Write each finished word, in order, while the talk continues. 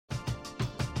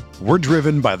We're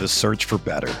driven by the search for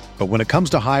better. But when it comes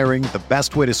to hiring, the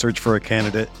best way to search for a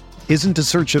candidate isn't to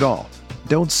search at all.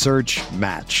 Don't search,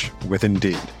 match with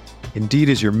Indeed. Indeed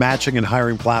is your matching and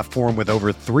hiring platform with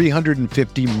over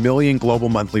 350 million global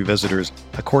monthly visitors,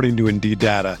 according to Indeed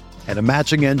data, and a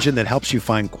matching engine that helps you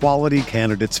find quality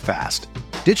candidates fast.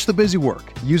 Ditch the busy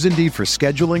work. Use Indeed for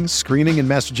scheduling, screening, and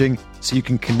messaging so you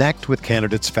can connect with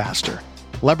candidates faster.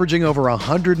 Leveraging over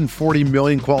 140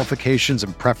 million qualifications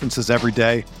and preferences every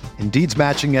day, Indeed's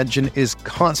matching engine is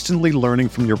constantly learning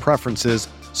from your preferences,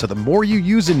 so the more you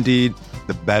use Indeed,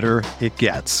 the better it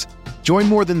gets. Join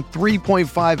more than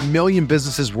 3.5 million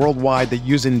businesses worldwide that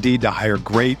use Indeed to hire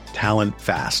great talent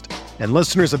fast. And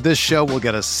listeners of this show will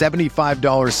get a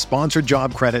 $75 sponsored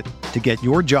job credit to get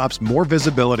your jobs more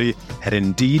visibility at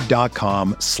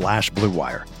Indeed.com/Blue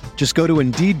Wire. Just go to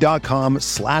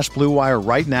Indeed.com/Blue Wire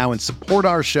right now and support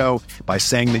our show by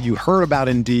saying that you heard about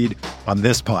Indeed on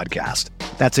this podcast.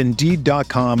 That's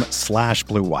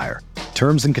Indeed.com/Blue Wire.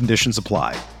 Terms and conditions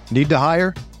apply. Need to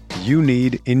hire? You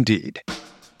need Indeed.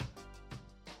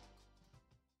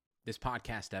 This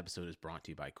podcast episode is brought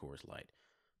to you by Coors Light.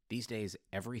 These days,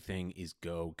 everything is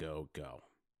go, go, go.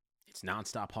 It's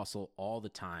nonstop hustle all the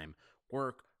time.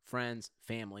 Work, friends,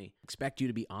 family, expect you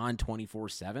to be on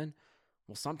 24/7.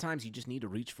 Well, sometimes you just need to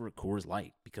reach for a Coors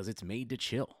Light because it's made to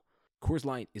chill. Coors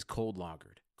Light is cold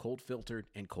lagered, cold filtered,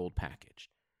 and cold packaged.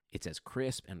 It's as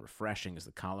crisp and refreshing as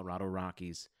the Colorado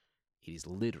Rockies. It is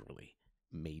literally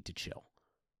made to chill.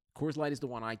 Coors Light is the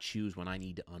one I choose when I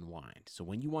need to unwind. So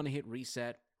when you want to hit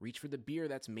reset, reach for the beer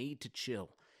that's made to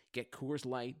chill. Get Coors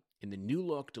Light in the new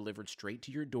look delivered straight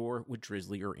to your door with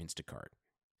Drizzly or Instacart.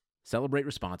 Celebrate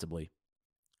responsibly.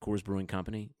 Coors Brewing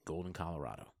Company, Golden,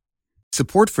 Colorado.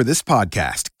 Support for this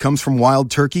podcast comes from Wild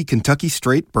Turkey Kentucky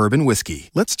Straight Bourbon Whiskey.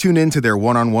 Let's tune in to their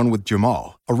one-on-one with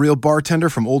Jamal, a real bartender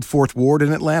from Old Fourth Ward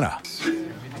in Atlanta.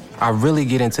 I really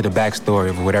get into the backstory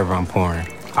of whatever I'm pouring,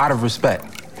 out of respect.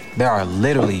 There are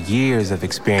literally years of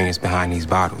experience behind these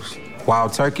bottles.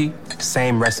 Wild Turkey,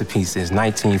 same recipe since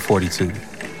 1942.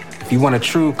 If you want a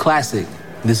true classic,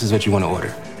 this is what you want to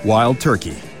order. Wild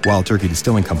Turkey. Wild Turkey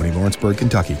Distilling Company, Lawrenceburg,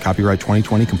 Kentucky. Copyright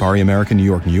 2020, Campari American, New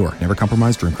York, New York. Never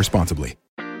compromise, drink responsibly.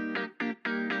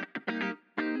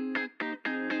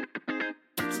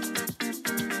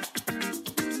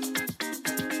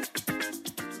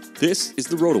 This is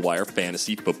the RotoWire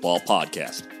Fantasy Football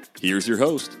Podcast. Here's your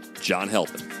host, John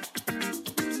Halpin.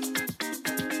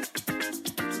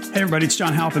 Hey everybody, it's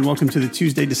John Halpin. Welcome to the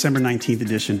Tuesday, December 19th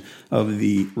edition of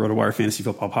the RotoWire Fantasy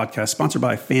Football Podcast, sponsored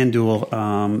by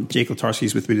FanDuel. Jake Latarski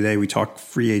is with me today. We talk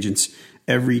free agents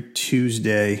every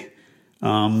Tuesday.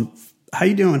 How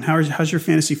you doing? How's your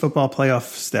fantasy football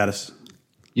playoff status?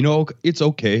 You know, it's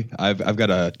okay. I've got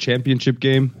a championship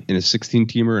game in a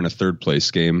 16-teamer and a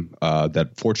third-place game that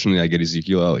fortunately I get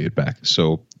Ezekiel Elliott back.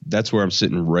 So that's where I'm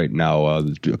sitting right now.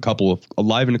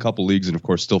 Alive in a couple leagues and, of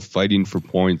course, still fighting for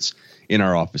points in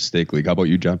our office stake league. How about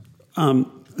you, John?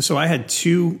 So I had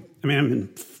I'm in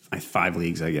 5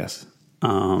 leagues, I guess.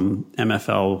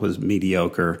 MFL was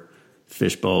mediocre.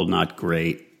 Fishbowl, not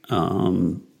great.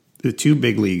 The 2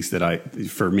 big leagues that I'm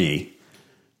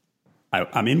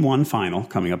in one final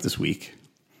coming up this week.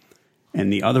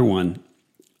 And the other one,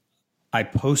 I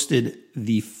posted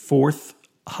the 4th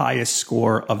highest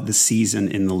score of the season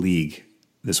in the league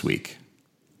this week.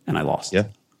 And I lost. Yeah.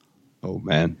 Oh,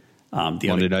 man. The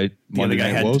other guy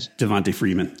had Devontae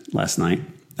Freeman last night.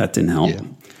 That didn't help. Yeah.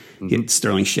 Mm-hmm. He had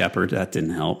Sterling Shepard. That didn't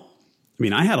help. I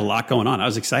mean, I had a lot going on. I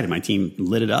was excited. My team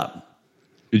lit it up.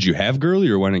 Did you have Gurley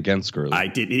or went against Gurley? I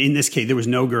did. In this case, there was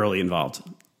no Gurley involved.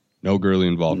 No Gurley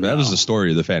involved. No. That was the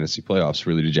story of the fantasy playoffs,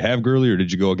 really. Did you have Gurley or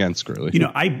did you go against Gurley? You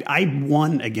know, I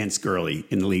won against Gurley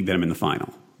in the league that I'm in the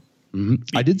final. Mm-hmm.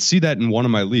 I did see that in one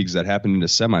of my leagues that happened in a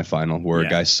semifinal where a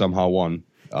guy somehow won.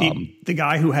 The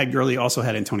guy who had Gurley also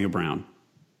had Antonio Brown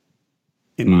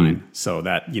in mine. So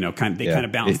that, they kind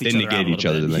of balanced each other out. They negate each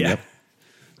other. Then, Yep.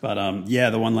 But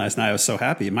the one last night, I was so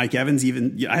happy. Mike Evans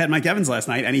I had Mike Evans last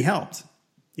night and he helped.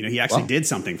 He actually did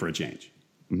something for a change.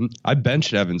 Mm-hmm. I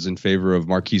benched Evans in favor of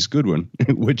Marquise Goodwin,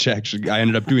 which actually I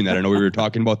ended up doing that. I know we were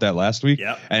talking about that last week.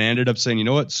 Yep. And I ended up saying, you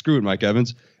know what, screw it, Mike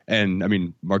Evans. And I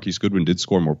mean, Marquise Goodwin did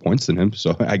score more points than him,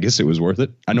 so I guess it was worth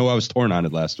it. I know I was torn on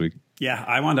it last week. Yeah,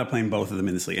 I wound up playing both of them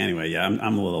in this league. Anyway, yeah,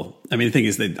 I'm a little. I mean, the thing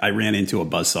is that I ran into a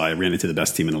buzzsaw. I ran into the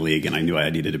best team in the league, and I knew I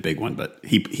needed a big one. But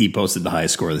he posted the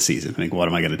highest score of the season. I think, what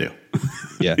am I going to do?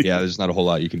 yeah. There's not a whole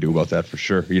lot you can do about that for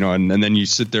sure. And then you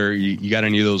sit there. You got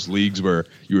any of those leagues where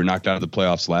you were knocked out of the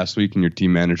playoffs last week, and your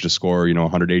team managed to score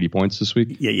 180 points this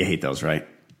week? Yeah, you hate those, right?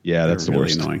 Yeah, that's the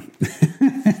worst. Annoying.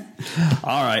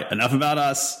 All right, enough about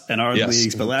us and our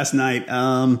leagues. But last night,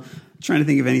 Trying to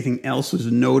think if anything else was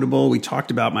notable. We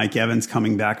talked about Mike Evans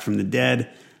coming back from the dead.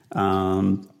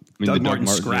 Doug Martin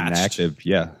scratched. Inactive.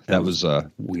 Yeah, that was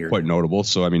weird. Quite notable.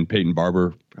 So, I mean, Peyton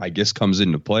Barber, I guess, comes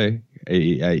into play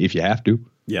if you have to.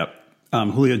 Yep.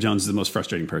 Julio Jones is the most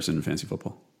frustrating person in fantasy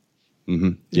football.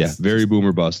 Mm-hmm. Yeah, very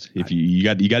boomer bust. If you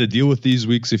got to deal with these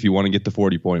weeks if you want to get the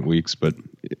 40-point weeks, but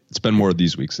it's been more of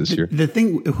these weeks this year. The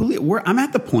thing, I'm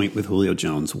at the point with Julio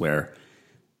Jones where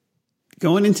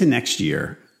going into next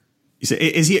year, you say,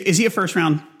 is he a first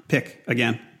round pick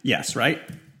again? Yes, right?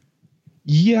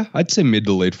 Yeah, I'd say mid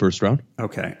to late first round.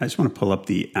 Okay, I just want to pull up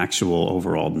the actual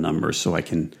overall numbers so I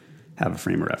can have a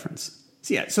frame of reference.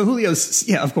 So Julio's,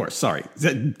 of course, sorry.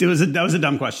 That was a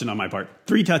dumb question on my part.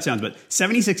 3 touchdowns, but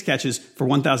 76 catches for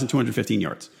 1,215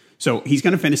 yards. So he's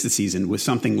going to finish the season with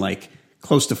something like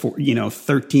close to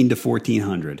 13 to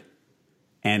 1,400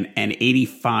 and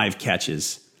 85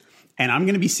 catches. And I'm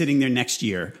going to be sitting there next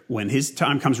year when his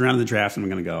time comes around in the draft, and I'm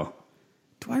going to go,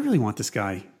 do I really want this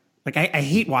guy? Like, I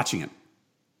hate watching him.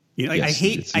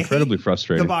 It's incredibly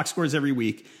frustrating. The box scores every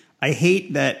week. I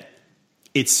hate that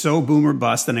it's so boom or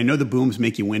bust, and I know the booms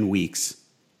make you win weeks.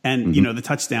 And, the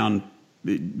touchdown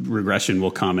regression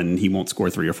will come, and he won't score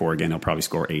 3 or 4 again. He'll probably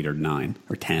score 8 or 9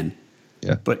 or 10.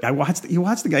 Yeah. But you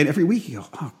watch the guy every week, you go,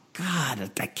 oh,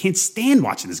 God, I can't stand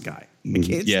watching this guy. I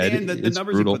can't stand the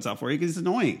numbers brutal. He puts up for you because it's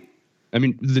annoying. I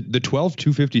mean, the 12,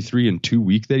 253 and 2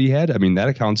 week that he had, I mean, that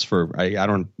accounts for, I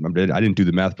didn't do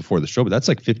the math before the show, but that's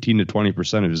like 15 to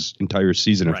 20% of his entire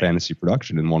season of fantasy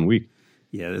production in 1 week.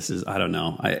 Yeah, this is, I don't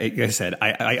know. Like I said,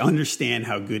 I understand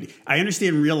how good, I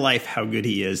understand in real life how good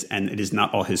he is, and it is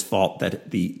not all his fault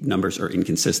that the numbers are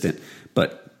inconsistent,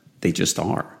 but they just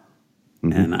are.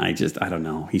 And I don't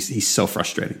know. He's so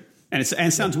frustrating. And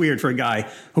it sounds weird for a guy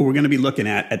who we're going to be looking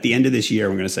at the end of this year.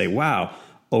 We're going to say, wow,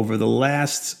 over the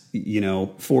last,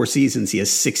 4 seasons, he has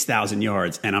 6,000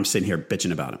 yards, and I'm sitting here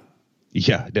bitching about him.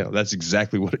 Yeah, no, that's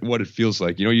exactly what it feels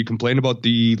like. You complain about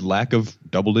the lack of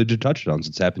double-digit touchdowns.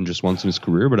 It's happened just once in his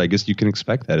career, but I guess you can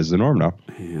expect that as the norm now.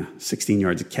 Yeah, 16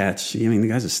 yards a catch. I mean, the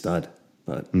guy's a stud,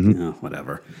 but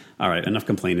whatever. All right, enough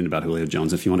complaining about Julio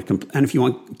Jones. If you want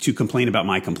to complain about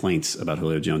my complaints about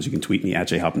Julio Jones, you can tweet me at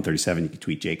jhalpin37. You can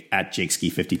tweet Jake at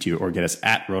jakeski52, or get us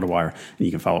at RotoWire, and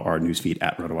you can follow our newsfeed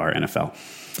at RotoWire NFL.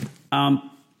 All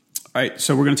right,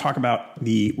 so we're going to talk about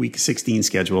the Week 16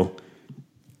 schedule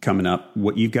coming up.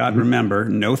 What you've got, remember,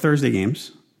 no Thursday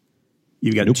games.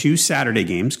 You've got 2 Saturday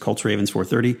games, Colts Ravens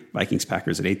 4:30, Vikings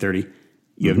Packers at 8:30.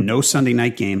 You have no Sunday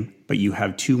night game, but you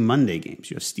have 2 Monday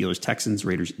games. You have Steelers Texans,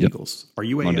 Raiders Eagles. Are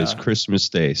you Monday's Christmas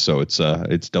Day, so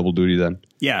it's double duty then.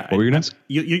 Yeah. What were you going to ask?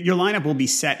 Your lineup will be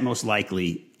set most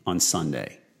likely on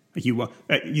Sunday.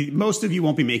 Most of you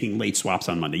won't be making late swaps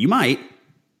on Monday. You might,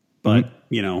 but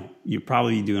you'll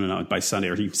probably be doing it by Sunday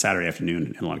or Saturday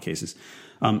afternoon in a lot of cases.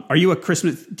 Are you a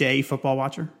Christmas Day football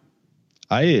watcher?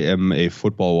 I am a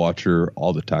football watcher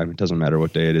all the time. It doesn't matter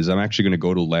what day it is. I'm actually going to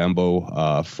go to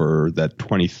Lambeau for that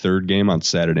 23rd game on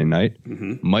Saturday night.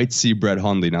 Might see Brett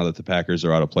Hundley now that the Packers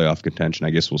are out of playoff contention.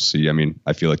 I guess we'll see. I mean,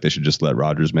 I feel like they should just let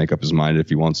Rodgers make up his mind if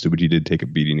he wants to, but he did take a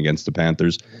beating against the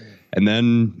Panthers. And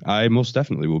then I most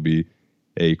definitely will be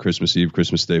a Christmas Eve,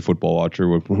 Christmas Day football watcher,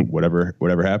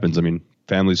 whatever happens. I mean,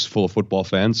 family's full of football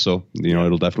fans, so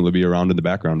it'll definitely be around in the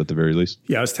background at the very least.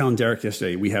 Yeah, I was telling Derek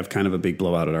yesterday, we have kind of a big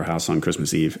blowout at our house on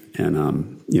Christmas Eve, and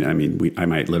I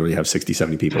might literally have 60,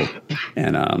 70 people,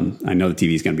 and I know the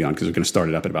TV is going to be on because we're going to start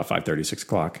it up at about 5:30, 6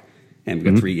 o'clock, and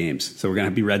we've got 3 games, so we're going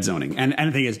to be red zoning. And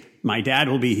the thing is, my dad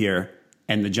will be here,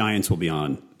 and the Giants will be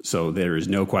on, so there is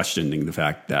no questioning the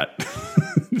fact that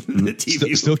the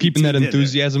TV still keeping that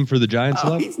enthusiasm for the Giants.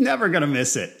 He's never going to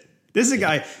miss it. This is a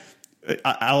guy.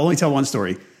 I'll only tell one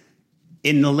story.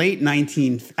 In the early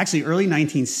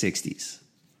 1960s,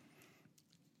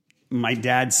 my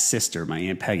dad's sister, my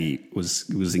Aunt Peggy, was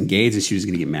engaged and she was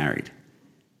going to get married.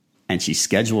 And she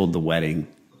scheduled the wedding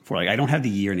for, I don't have the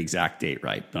year and exact date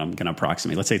right, but I'm going to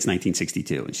approximate. Let's say it's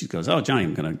 1962. And she goes, oh, Johnny,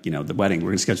 I'm going to, the wedding, we're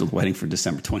going to schedule the wedding for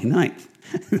December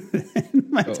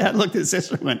 29th. My dad looked at his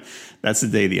sister and went, that's the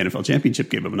day the NFL championship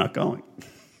game, I'm not going.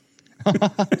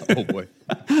 Oh boy.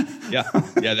 Yeah,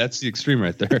 that's the extreme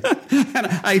right there. And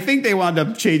I think they wound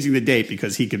up changing the date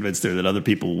because he convinced her that other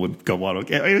people would go on.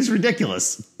 It was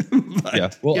ridiculous. But,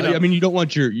 yeah. Well, I mean, you don't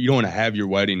want to have your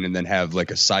wedding and then have like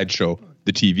a sideshow,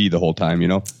 the TV the whole time,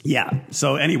 Yeah.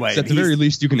 So anyway, at the very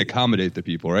least you can accommodate the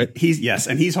people, right? And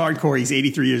he's hardcore. He's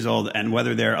 83 years old, and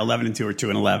whether they're 11-2 or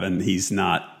 2-11, he's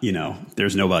not,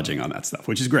 there's no budging on that stuff,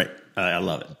 which is great. I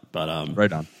love it. But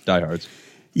right on. Diehards.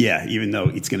 Yeah, even though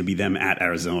it's going to be them at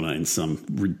Arizona in some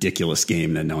ridiculous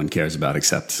game that no one cares about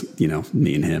except,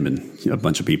 me and him and a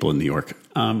bunch of people in New York.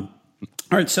 All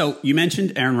All right, so you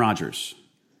mentioned Aaron Rodgers.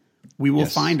 We will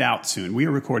find out soon. We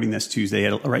are recording this Tuesday.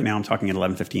 Right now I'm talking at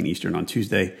 11:15 Eastern on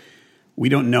Tuesday. We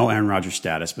don't know Aaron Rodgers'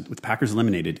 status, but with the Packers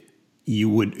eliminated,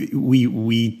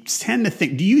 we tend to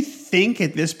think, do you think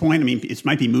at this point, I mean, it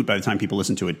might be moot by the time people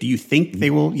listen to it, do you think they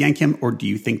will yank him, or do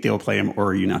you think they'll play him, or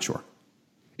are you not sure?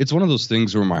 It's one of those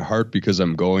things where my heart, because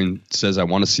I'm going, says I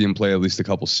want to see him play at least a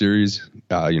couple series,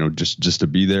 just to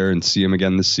be there and see him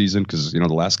again this season. Because, the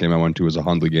last game I went to was a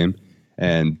Hundley game.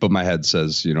 But my head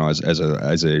says,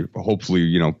 as a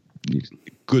hopefully,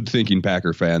 good thinking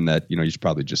Packer fan, that, you should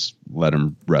probably just let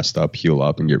him rest up, heal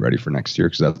up, and get ready for next year,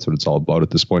 because that's what it's all about at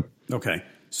this point. Okay.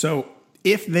 So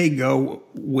if they go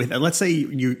with, let's say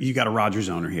you got a Rodgers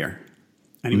owner here,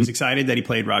 and he was excited that he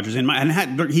played Rodgers, and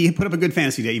he put up a good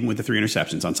fantasy day, even with the 3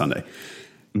 interceptions on Sunday.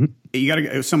 You got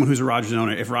to someone who's a Rodgers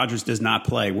owner. If Rodgers does not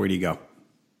play, where do you go?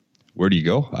 Where do you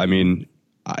go? I mean,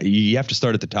 you have to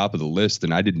start at the top of the list,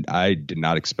 and I did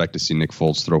not expect to see Nick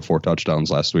Foles throw 4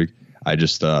 touchdowns last week. I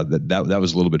just that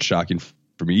was a little bit shocking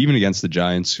for me, even against the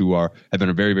Giants, who have been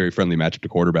a very, very friendly matchup to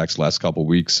quarterbacks the last couple of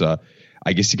weeks.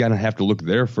 I guess you gotta have to look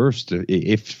there first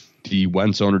if the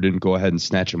Wentz owner didn't go ahead and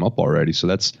snatch him up already. So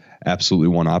that's absolutely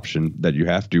one option that you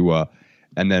have to.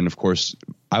 And then, of course,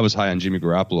 I was high on Jimmy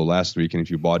Garoppolo last week, and if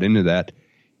you bought into that,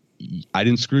 I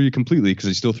didn't screw you completely, because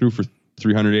he still threw for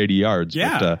 380 yards.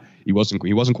 Yeah. But, he wasn't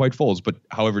quite Foles. But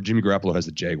however, Jimmy Garoppolo has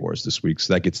the Jaguars this week,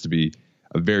 so that gets to be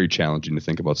very challenging to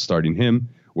think about starting him.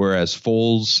 Whereas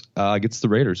Foles gets the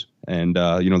Raiders, and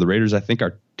the Raiders I think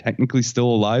are technically still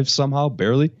alive somehow,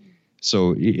 barely.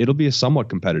 So it'll be a somewhat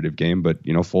competitive game, but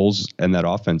Foles and that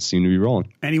offense seem to be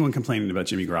rolling. Anyone complaining about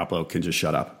Jimmy Garoppolo can just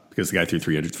shut up, because the guy threw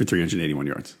 381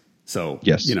 yards. So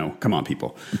yes, come on,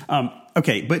 people.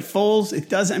 Okay, but Foles, it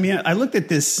does. I mean, I looked at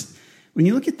this. When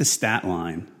you look at the stat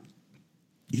line,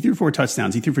 he threw 4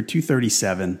 touchdowns. He threw for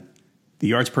 237. The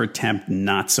yards per attempt,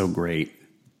 not so great.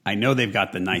 I know they've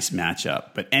got the nice matchup,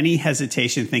 but any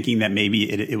hesitation thinking that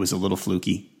maybe it was a little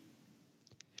fluky?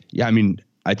 Yeah, I mean,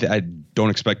 I don't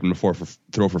expect him to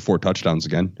throw for 4 touchdowns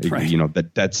again. Right.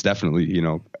 That's definitely,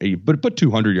 but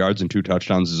 200 yards and 2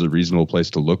 touchdowns is a reasonable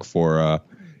place to look for,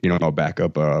 a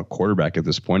backup quarterback at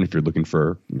this point, if you're looking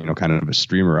for, kind of a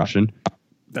streamer option.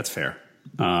 That's fair.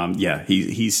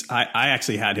 I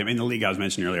actually had him in the league I was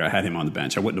mentioning earlier. I had him on the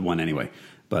bench. I wouldn't have won anyway,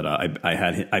 but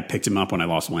I picked him up when I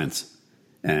lost Wentz,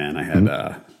 and I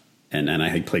had and then I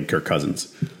had played Kirk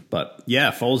Cousins. But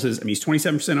yeah, Foles is. I mean, he's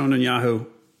 27% owned on Yahoo.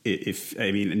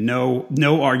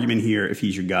 No argument here if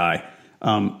he's your guy.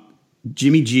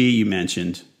 Jimmy G, you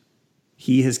mentioned,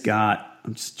 he has got.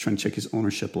 I'm just trying to check his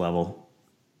ownership level.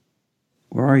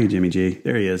 Where are you, Jimmy G?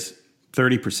 There he is,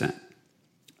 30%.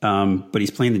 But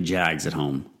he's playing the Jags at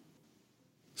home.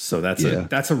 So that's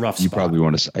a rough spot. You probably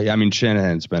want to say, I mean,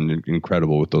 Shanahan's been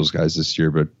incredible with those guys this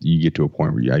year, but you get to a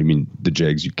point where, the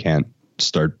Jags, you can't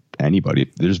start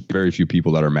anybody. There's very few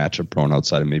people that are matchup prone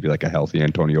outside of maybe like a healthy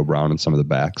Antonio Brown and some of the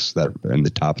backs that are in the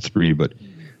top 3. But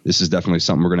this is definitely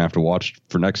something we're going to have to watch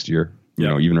for next year.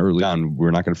 Even early on,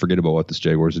 we're not going to forget about what this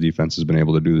Jaguars defense has been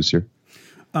able to do this year.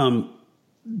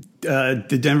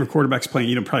 The Denver quarterback's playing.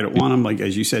 You probably don't want him, like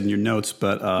as you said in your notes,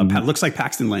 but looks like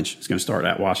Paxton Lynch is going to start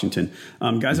at Washington.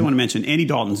 Guys, I want to mention Andy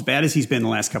Dalton. As bad as he's been the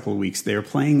last couple of weeks, they're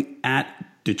playing at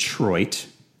Detroit,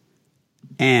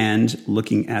 and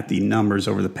looking at the numbers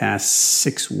over the past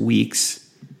 6 weeks,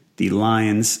 the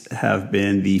Lions have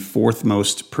been the 4th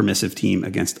most permissive team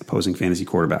against opposing fantasy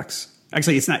quarterbacks.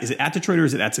 Actually, it's not. Is it at Detroit or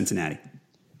is it at Cincinnati?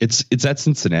 It's at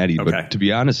Cincinnati, okay. But to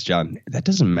be honest, John, that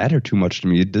doesn't matter too much to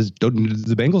me. Don't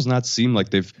the Bengals not seem like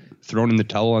they've thrown in the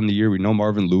towel on the year? We know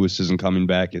Marvin Lewis isn't coming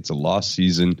back. It's a lost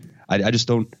season. I just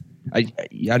don't. I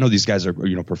know these guys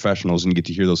are professionals and you get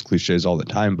to hear those cliches all the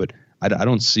time, but I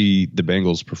don't see the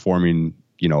Bengals performing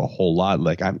a whole lot.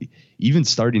 Like I'm even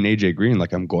starting AJ Green,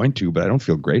 like I'm going to, but I don't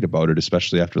feel great about it,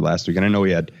 especially after last week. And I know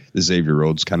he had the Xavier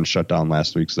Rhodes kind of shut down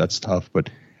last week, so that's tough,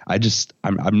 but. I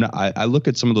look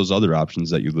at some of those other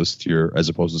options that you list here as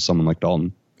opposed to someone like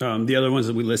Dalton. The other ones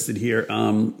that we listed here,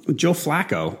 Joe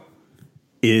Flacco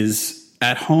is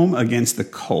at home against the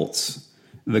Colts.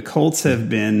 The Colts have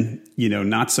been,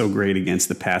 not so great against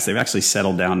the pass. They've actually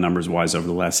settled down numbers wise over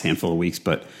the last handful of weeks,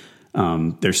 but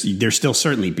they're still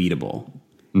certainly beatable.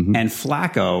 Mm-hmm. And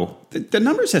Flacco, the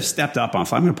numbers have stepped up on.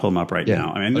 I'm going to pull them up right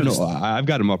now. I mean, I've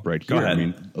got them up right here. Go ahead. I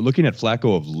mean, looking at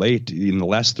Flacco of late, in the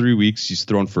last 3 weeks, he's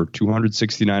thrown for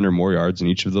 269 or more yards in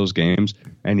each of those games,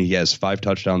 and he has 5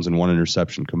 touchdowns and 1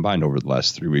 interception combined over the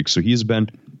last 3 weeks. So he's been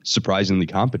surprisingly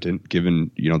competent, given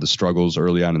the struggles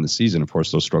early on in the season. Of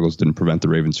course, those struggles didn't prevent the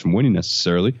Ravens from winning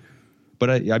necessarily. But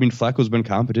I mean, Flacco's been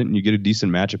competent, and you get a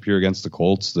decent matchup here against the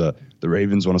Colts. The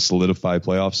Ravens want to solidify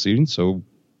playoff seeding, so.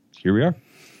 here we are.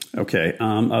 Okay.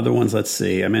 Other ones, let's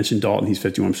see. I mentioned Dalton. He's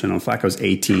 51% on. Flacco's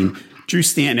 18. Drew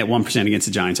Stanton at 1% against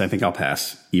the Giants. I think I'll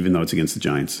pass, even though it's against the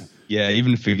Giants. Yeah,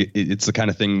 even if it's the kind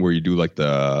of thing where you do like like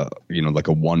a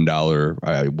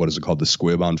 $1, what is it called, the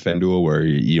squib on FanDuel, where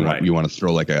you want to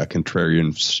throw like a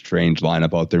contrarian, strange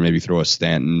lineup out there. Maybe throw a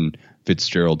Stanton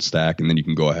Fitzgerald stack, and then you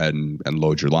can go ahead and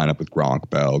load your lineup with Gronk,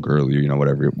 Bell, Gurley,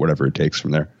 whatever it takes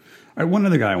from there. All right, one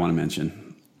other guy I want to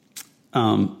mention.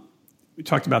 We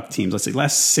talked about the teams. Let's say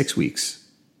last 6 weeks,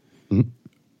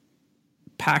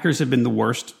 Packers have been the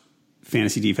worst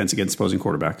fantasy defense against opposing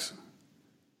quarterbacks.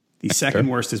 The second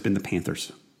worst has been the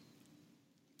Panthers.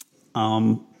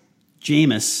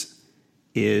 Jameis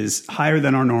is higher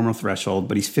than our normal threshold,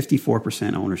 but he's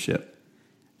 54% ownership.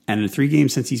 And in the 3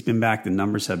 games since he's been back, the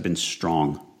numbers have been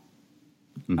strong.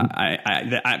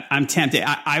 I'm tempted.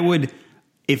 I would,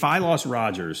 if I lost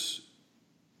Rodgers.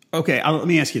 Okay, let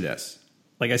me ask you this.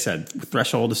 Like I said,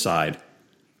 threshold aside,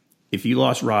 if you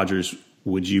lost Rodgers,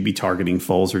 would you be targeting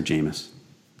Foles or Jameis?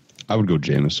 I would go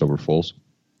Jameis over Foles.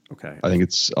 Okay. I think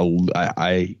it's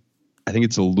I think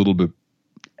it's a little bit.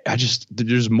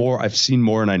 There's more. I've seen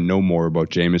more and I know more about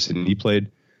Jameis, and he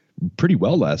played pretty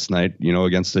well last night.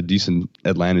 Against a decent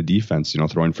Atlanta defense.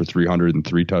 Throwing for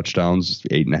 303 touchdowns,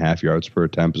 8.5 yards per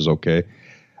attempt is okay.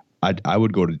 I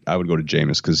would go to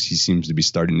Jameis because he seems to be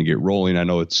starting to get rolling. I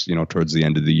know it's towards the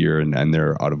end of the year and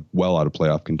they're out of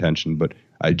playoff contention, but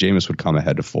Jameis would come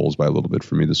ahead to Foles by a little bit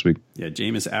for me this week. Yeah,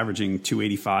 Jameis averaging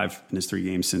 285 in his 3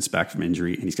 games since back from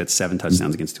injury, and he's got 7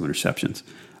 touchdowns against 2 interceptions.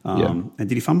 And did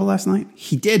he fumble last night?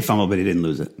 He did fumble, but he didn't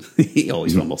lose it. He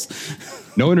always fumbles.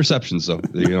 No interceptions, though.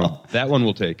 That one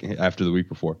we'll take after the week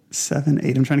before. 7,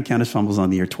 8. I'm trying to count his fumbles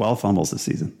on the year. 12 fumbles this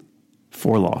season.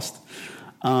 4 lost.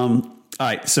 All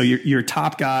right, so your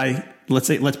top guy. Let's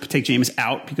take Jameis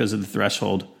out because of the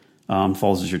threshold.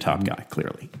 Foles is your top guy,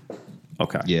 clearly.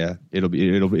 Okay. Yeah, it'll be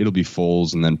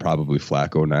Foles and then probably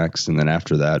Flacco next, and then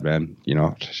after that, man,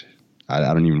 I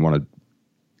don't even want to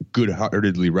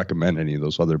good-heartedly recommend any of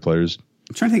those other players.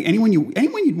 I'm trying to think anyone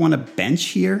you'd want to bench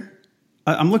here.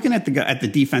 I'm looking at the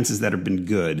defenses that have been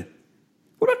good.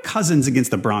 What about Cousins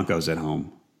against the Broncos at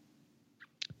home?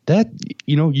 That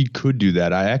you could do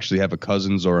that. I actually have a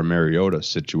Cousins or a Mariota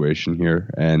situation here,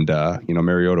 and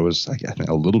Mariota was I think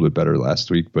a little bit better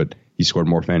last week, but he scored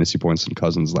more fantasy points than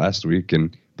Cousins last week,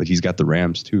 but he's got the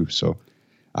Rams too. So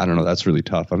I don't know. That's really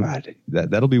tough.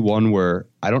 That'll be one where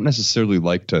I don't necessarily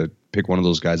like to pick one of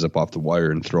those guys up off the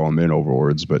wire and throw them in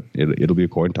overwards, but it'll be a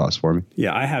coin toss for me.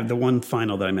 Yeah, I have the one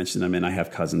final that I mentioned. I have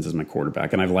Cousins as my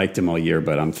quarterback, and I've liked him all year,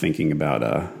 but I'm thinking about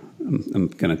I'm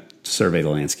going to survey the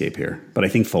landscape here, but I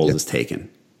think Foles is taken.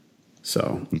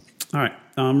 So, all right,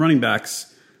 running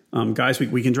backs, guys,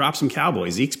 we can drop some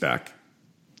Cowboys. Zeke's back.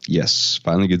 Yes,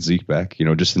 finally get Zeke back.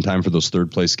 Just in time for those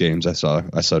third place games. I saw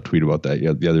a tweet about that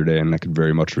the other day, and I could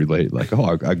very much relate. Like,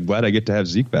 I'm glad I get to have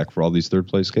Zeke back for all these third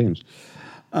place games.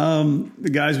 The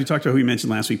guys we talked about, who we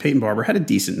mentioned last week, Peyton Barber had a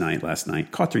decent night last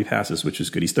night. Caught 3 passes, which was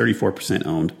good. He's 34%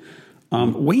 owned.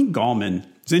 Wayne Gallman.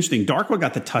 It's interesting. Darkwa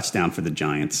got the touchdown for the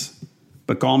Giants,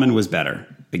 but Gallman was better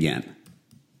again.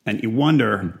 And you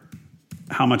wonder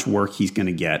how much work he's going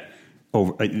to get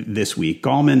over this week.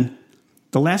 Gallman,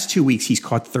 the last 2 weeks, he's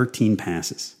caught 13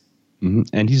 passes. Mm-hmm.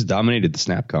 And he's dominated the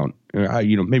snap count.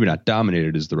 Maybe not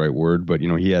dominated is the right word, but,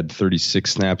 he had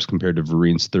 36 snaps compared to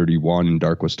Vereen's 31, and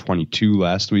Dark was 22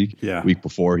 last week. Yeah. Week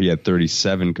before, he had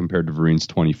 37 compared to Vereen's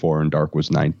 24, and Dark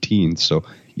was 19. So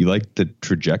you like the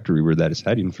trajectory where that is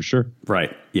heading for sure.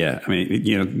 Right. Yeah. I mean,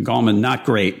 Gallman, not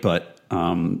great, but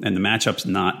and the matchup's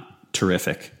not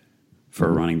terrific for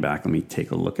a running back. Let me take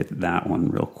a look at that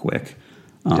one real quick.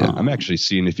 I'm actually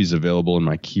seeing if he's available in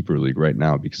my keeper league right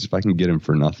now, because if I can get him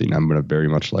for nothing, I'm going to very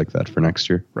much like that for next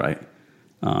year. Right.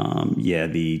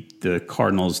 The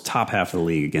Cardinals top half of the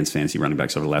league against fantasy running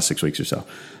backs over the last 6 weeks or so.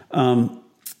 All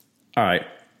right.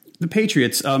 The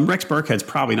Patriots, Rex Burkhead's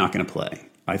probably not going to play.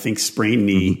 I think sprained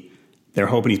knee. They're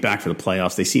hoping he's back for the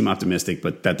playoffs. They seem optimistic,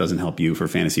 but that doesn't help you for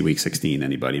fantasy week 16,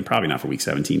 anybody, and probably not for week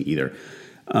 17 either.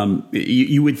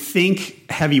 You would think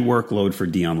heavy workload for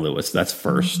Dion Lewis. That's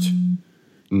first.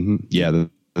 Mm-hmm. Yeah,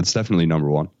 that's definitely number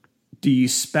one. Do you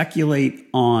speculate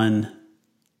on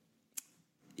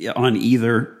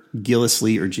either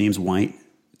Gillislee or James White?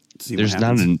 There's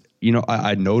not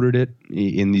I noted it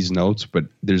in these notes, but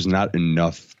there's not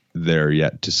enough there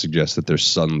yet to suggest that they're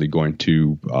suddenly going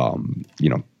to,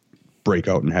 break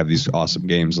out and have these awesome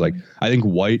games. Like, I think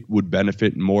White would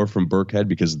benefit more from Burkhead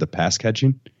because of the pass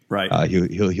catching. Right.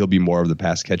 He'll be more of the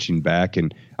pass catching back,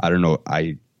 and I don't know.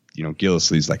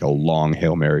 Gillislee's like a long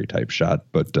Hail Mary type shot,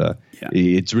 but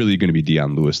it's really going to be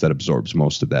Dion Lewis that absorbs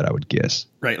most of that, I would guess.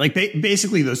 Right. Like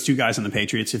basically those two guys on the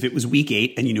Patriots, if it was week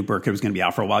 8 and you knew Burkhead was going to be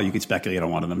out for a while, you could speculate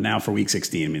on one of them. Now for week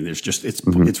 16, I mean,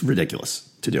 it's ridiculous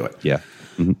to do it. Yeah.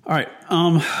 Mm-hmm. All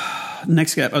right.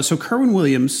 Next guy. So Kerwin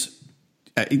Williams,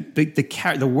 the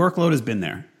workload has been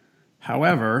there.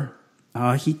 However,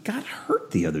 he got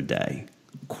hurt the other day.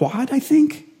 Quad, I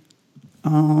think.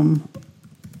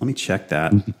 Let me check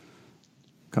that.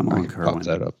 Come on, Kerwin. Pop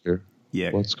that up here.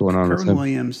 Yeah. What's going on with him? Kerwin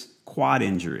Williams, quad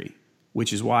injury,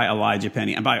 which is why Elijah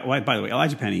Penny. And by the way,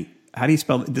 Elijah Penny, how do you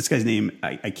spell this guy's name?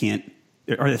 I can't.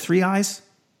 Are there 3 I's?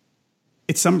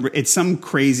 It's some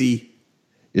crazy.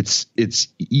 It's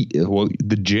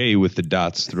the J with the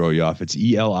dots throw you off. It's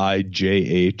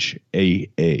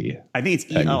ELIJHAA. I think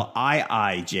it's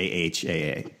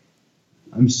ELIIJHAA.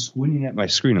 I'm squinting at my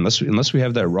screen unless we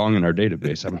have that wrong in our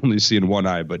database. I'm only seeing one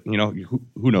eye, but who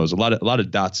knows? A lot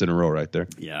of dots in a row right there.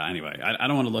 Yeah. Anyway, I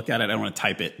don't want to look at it. I don't want to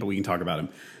type it, but we can talk about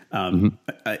him.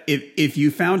 If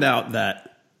you found out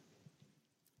that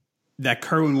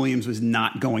Kerwin Williams was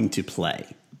not going to play,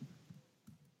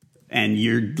 and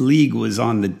your league was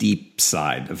on the deep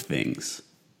side of things,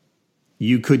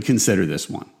 you could consider this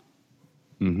one.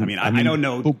 Mm-hmm. I don't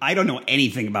know. I don't know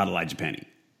anything about Elijah Penny.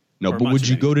 No, but would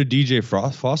you go to DJ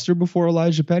Foster before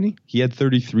Elijah Penny? He had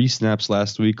 33 snaps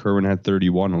last week. Kerwin had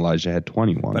 31. Elijah had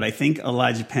 21. But I think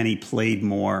Elijah Penny played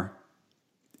more.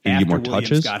 Did he get more Williams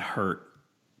touches? Got hurt.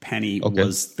 Penny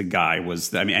was the guy.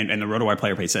 And the RotoWire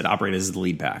player page said operated as the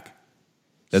lead back.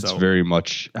 That's very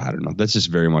much. I don't know. That's just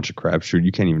very much a crapshoot.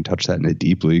 You can't even touch that in a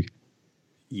deep league.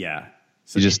 Yeah,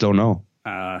 so you just don't know.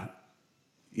 I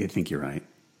think you're right.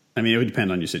 I mean, it would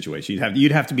depend on your situation.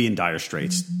 You'd have to be in dire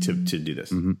straits to do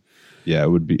this. Mm-hmm. Yeah, it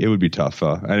would be tough.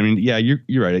 You're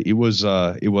right. It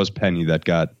was Penny that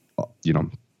got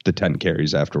the 10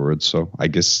 carries afterwards. So I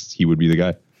guess he would be the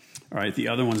guy. All right. The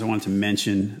other ones I wanted to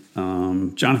mention,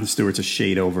 Jonathan Stewart's a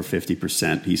shade over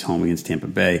 50%. He's home against Tampa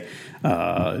Bay.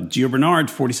 Gio Bernard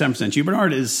 47%. Gio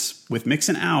Bernard is with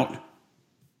Mixon out.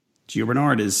 Gio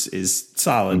Bernard is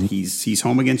solid. Mm-hmm. He's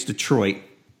home against Detroit,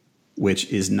 which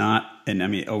is not. And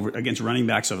over against running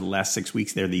backs over the last 6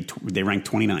 weeks, they ranked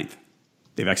 29th.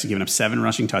 They've actually given up 7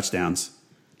 rushing touchdowns,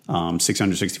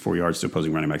 664 yards to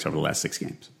opposing running backs over the last 6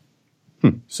 games.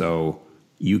 So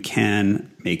you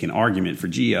can make an argument for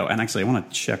Gio. And actually, I want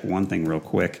to check one thing real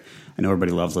quick. I know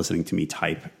everybody loves listening to me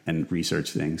type and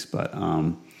research things, but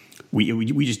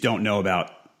we just don't know about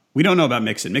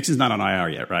Mixon. Mixon's not on IR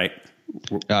yet, right?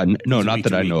 No, not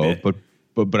that I know of.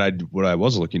 But what I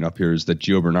was looking up here is that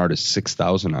Gio Bernard is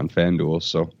 6,000 on FanDuel,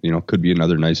 so could be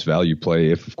another nice value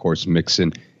play if, of course,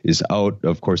 Mixon is out.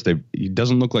 Of course, he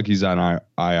doesn't look like he's on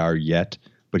IR yet,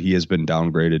 but he has been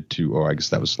downgraded to. I guess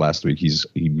that was last week.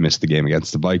 He missed the game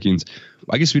against the Vikings.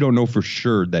 I guess we don't know for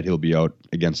sure that he'll be out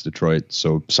against Detroit,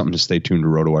 so something to stay tuned to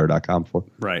RotoWire.com for.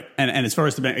 Right, and as far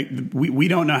as we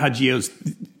don't know how Gio's.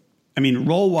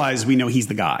 Role wise, we know he's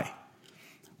the guy.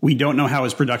 We don't know how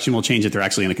his production will change if they're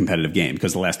actually in a competitive game,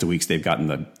 because the last 2 weeks they've gotten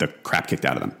the crap kicked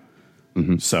out of them.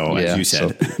 Mm-hmm. So, as you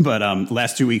said. But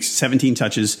last 2 weeks, 17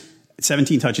 touches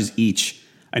each.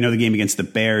 I know the game against the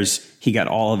Bears, he got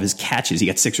all of his catches. He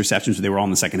got 6 receptions, but they were all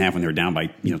in the second half when they were down by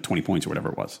 20 points or whatever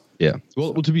it was. Yeah.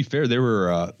 Well, to be fair, they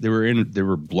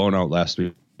were blown out last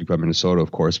week by Minnesota,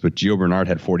 of course. But Gio Bernard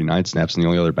had 49 snaps, and the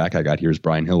only other back I got here is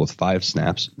Brian Hill with 5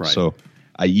 snaps. Right. So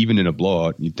even in a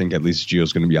blowout, you'd think at least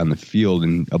Gio's going to be on the field,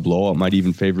 and a blowout might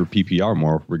even favor PPR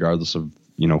more, regardless of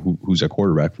who's at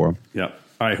quarterback for him. Yep.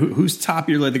 All right, who's top of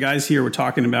your list? The guys here we're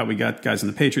talking about, we got guys in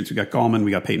the Patriots, we got Gallman,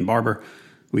 we got Peyton Barber,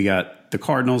 we got the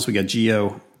Cardinals, we got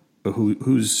Gio.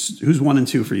 Who's 1 and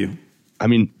 2 for you?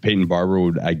 Peyton Barber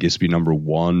would, I guess, be number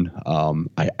 1.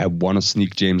 I want to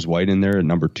sneak James White in there at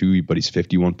number 2, but he's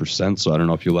 51%, so I don't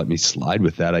know if you'll let me slide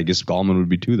with that. I guess Gallman would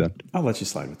be 2 then. I'll let you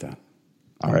slide with that.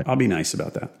 All right. I'll be nice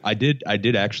about that. I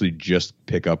did actually just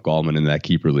pick up Gallman in that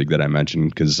keeper league that I mentioned,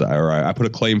 because I put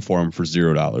a claim for him for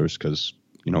 $0 because,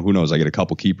 who knows? I get a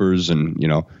couple keepers, and,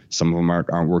 some of them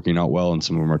aren't working out well, and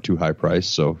some of them are too high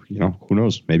priced. So, who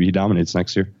knows? Maybe he dominates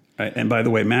next year. All right, and by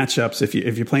the way, matchups,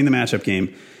 if you're playing the matchup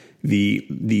game,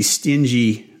 the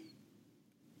stingy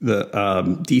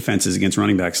defenses against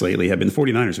running backs lately have been the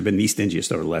 49ers have been the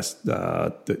stingiest over the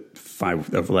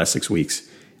last 6 weeks.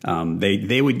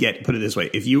 They would get, put it this way,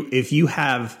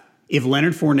 if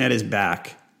Leonard Fournette is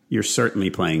back, you're certainly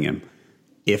playing him.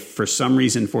 If for some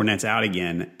reason Fournette's out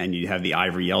again and you have the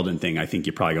Ivory Yeldon thing, I think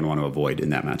you're probably going to want to avoid in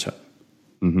that matchup.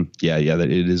 Mm-hmm. Yeah,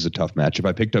 it is a tough matchup.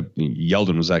 I picked up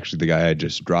Yeldon was actually the guy I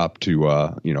just dropped to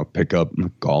pick up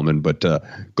Gallman, but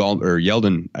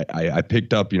Yeldon I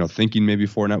picked up thinking maybe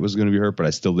Fournette was going to be hurt, but I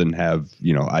still didn't have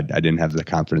I didn't have the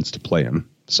confidence to play him.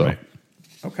 So right.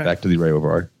 Okay, back to the waiver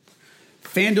wire.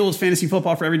 FanDuel is fantasy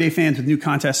football for everyday fans with new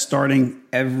contests starting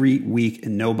every week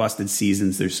and no busted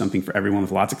seasons. There's something for everyone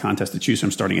with lots of contests to choose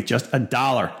from, starting at just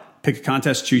 $1. Pick a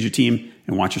contest, choose your team,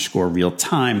 and watch your score real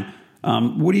time.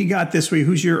 What do you got this week?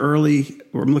 Who's your early?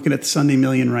 I'm looking at the Sunday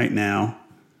Million right now.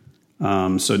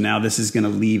 So now this is going to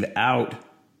leave out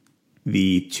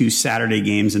the 2 Saturday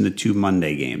games and the 2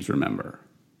 Monday games. Remember,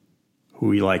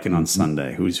 who are you liking on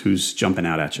Sunday? Who's jumping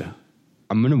out at you?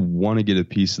 I'm going to want to get a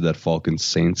piece of that Falcons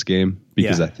Saints game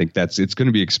because I think it's going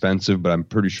to be expensive, but I'm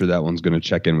pretty sure that one's going to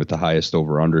check in with the highest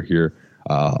over under here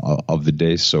of the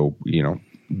day. So,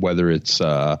 whether it's,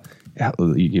 Drew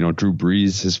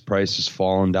Brees, his price has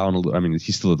fallen down a little. I mean,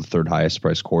 he's still the 3rd highest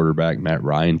priced quarterback. Matt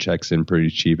Ryan checks in pretty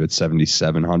cheap at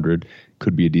 7,700.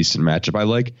 Could be a decent matchup. I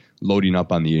like loading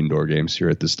up on the indoor games here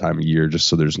at this time of year, just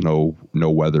so there's no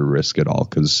weather risk at all,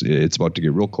 because it's about to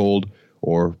get real cold,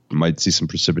 or might see some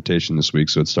precipitation this week.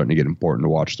 So it's starting to get important to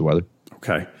watch the weather.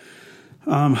 Okay.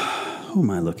 Who am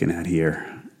I looking at here?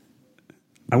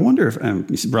 I wonder if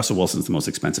Russell Wilson's the most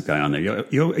expensive guy on there.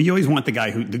 You always want the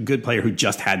good player who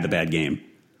just had the bad game,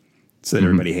 so that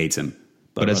everybody hates him.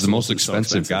 But as the most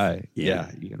expensive guy,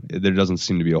 there doesn't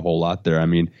seem to be a whole lot there. I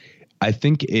mean, I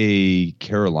think a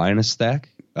Carolina stack,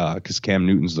 because Cam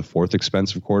Newton's the 4th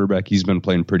expensive quarterback. He's been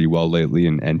playing pretty well lately,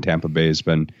 and Tampa Bay has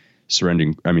been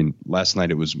surrendering. I mean, last night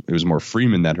it was more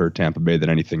Freeman that hurt Tampa Bay than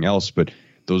anything else, but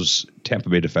those Tampa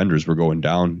Bay defenders were going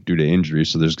down due to injury,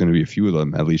 so there's going to be a few of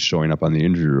them at least showing up on the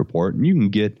injury report. And you can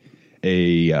get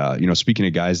speaking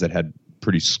of guys that had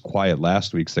pretty quiet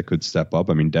last weeks that could step up.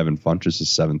 I mean, Devin Funchess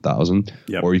is 7,000,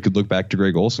 or you could look back to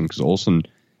Greg Olsen, because Olsen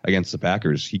against the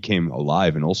Packers, he came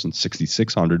alive, and Olsen's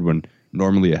 6,600 when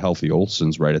normally a healthy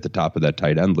Olsen's right at the top of that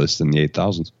tight end list in the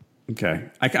 8,000s. Okay,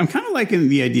 I'm kind of liking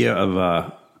the idea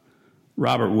of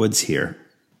Robert Woods here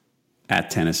at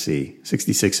Tennessee,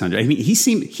 6,600. I mean, he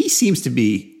seems to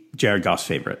be Jared Goff's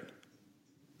favorite.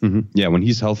 Mm-hmm. Yeah, when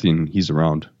he's healthy and he's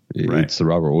around, it's the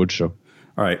Robert Woods show.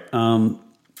 All right. All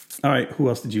right. Who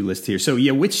else did you list here? So,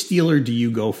 which Steeler do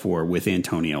you go for with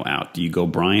Antonio out? Do you go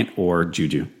Bryant or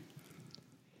Juju?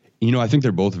 I think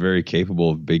they're both very capable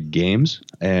of big games,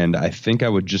 and I think I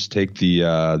would just take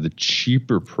the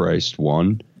cheaper priced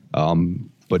one.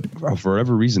 But for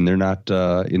whatever reason, they're not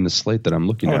in the slate that I'm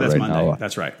looking at right Monday. now.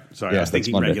 That's right. Sorry, I was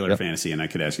thinking regular fantasy, and I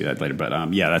could ask you that later. But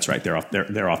that's right. They're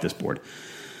off this board.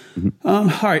 Mm-hmm. All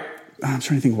right. I'm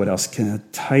trying to think what else.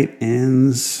 Tight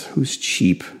ends. Who's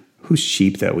cheap? Who's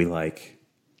cheap that we like?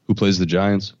 Who plays the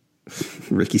Giants?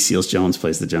 Ricky Seals-Jones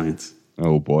plays the Giants.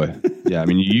 Oh boy. Yeah, I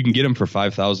mean, you can get him for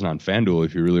 5,000 on FanDuel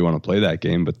if you really want to play that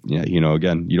game, but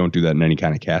again, you don't do that in any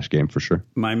kind of cash game for sure.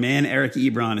 My man Eric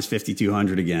Ebron is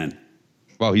 5,200 again.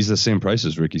 Wow, he's the same price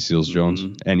as Ricky Seals-Jones.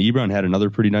 Mm-hmm. And Ebron had another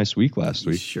pretty nice week last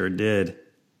week. He sure did.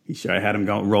 I had him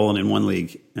rolling in one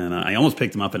league, and I almost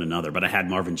picked him up in another, but I had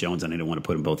Marvin Jones, and I didn't want to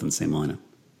put them both in the same lineup.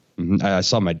 Mm-hmm. I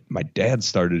saw my dad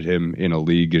started him in a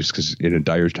league just because in a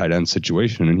dire tight end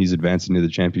situation, and he's advancing to the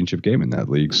championship game in that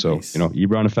league. Nice. So,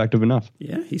 Ebron effective enough.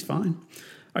 Yeah, he's fine.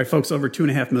 All right, folks, over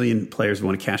 2.5 million players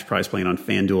won a cash prize playing on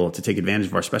FanDuel. To take advantage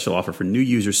of our special offer for new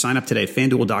users, sign up today at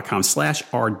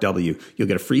FanDuel.com/RW. You'll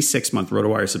get a free 6-month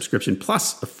RotoWire subscription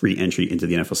plus a free entry into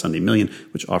the NFL Sunday Million,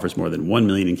 which offers more than $1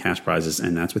 million in cash prizes,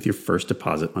 and that's with your first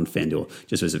deposit on FanDuel.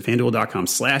 Just visit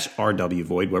FanDuel.com/RW.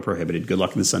 Void where prohibited. Good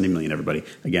luck in the Sunday Million, everybody.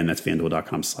 Again, that's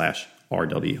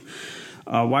FanDuel.com/RW.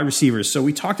 Wide receivers. So I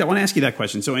want to ask you that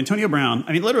question. So Antonio Brown,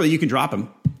 I mean, literally, you can drop him.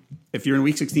 If you're in a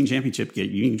Week 16 championship,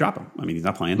 you can drop him. I mean, he's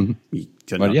not playing.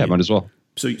 Mm-hmm. Might as well.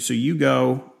 So you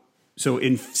go. So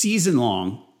in season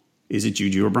long, is it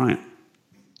Juju or Bryant?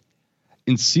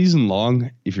 In season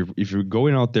long, if you're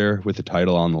going out there with the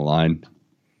title on the line,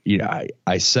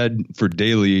 I said for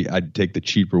daily I'd take the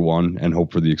cheaper one and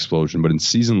hope for the explosion. But in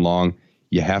season long,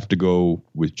 you have to go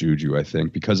with Juju, I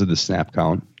think, because of the snap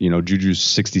count. Juju's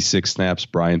 66 snaps,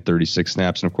 Bryant 36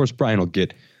 snaps, and of course Bryant will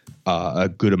get a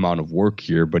good amount of work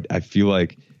here, but I feel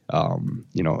like, and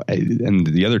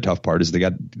the other tough part is they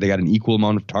got an equal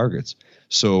amount of targets.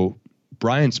 So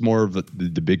Bryant's more of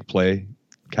the big play,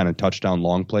 kind of touchdown,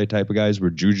 long play type of guys, where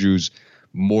Juju's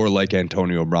more like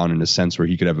Antonio Brown in a sense where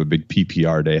he could have a big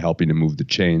PPR day helping to move the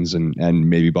chains and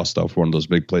maybe bust out for one of those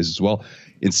big plays as well.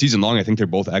 In season long, I think they're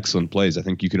both excellent plays. I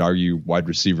think you could argue wide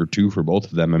receiver 2 for both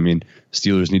of them. I mean,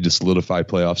 Steelers need to solidify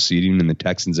playoff seeding, and the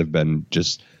Texans have been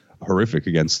just horrific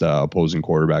against opposing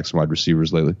quarterbacks and wide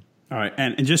receivers lately. All right,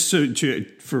 and just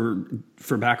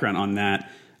for background on that,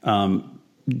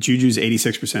 Juju's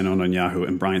 86% owned on Yahoo,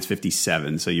 and Bryant's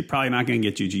 57%. So you're probably not going to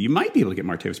get Juju. You might be able to get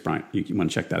Martavis Bryant. You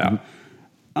want to check that out.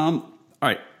 All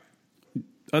right,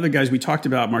 other guys we talked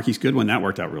about, Marquise Goodwin, that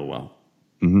worked out real well.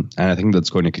 And I think that's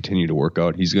going to continue to work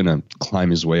out. He's going to climb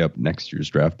his way up next year's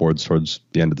draft boards towards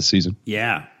the end of the season.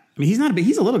 Yeah, I mean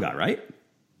he's a little guy, right?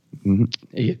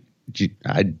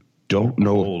 I don't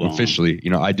know officially.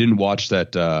 I didn't watch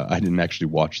that. I didn't actually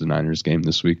watch the Niners game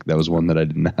this week. That was one that I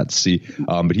did not see.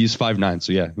 But he's 5'9",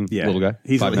 so yeah, little guy.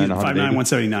 He's 5'9",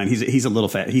 179. He's a little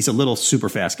fat. He's a little super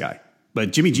fast guy.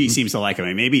 But Jimmy G seems to like him.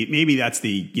 I mean, maybe that's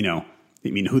the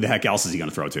who the heck else is he going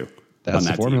to throw to? That's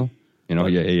the formula. Team?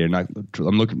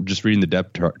 I'm just reading the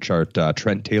depth chart.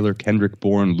 Trent Taylor, Kendrick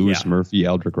Bourne, Lewis Murphy,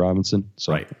 Aldrick Robinson.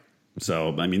 So. Right.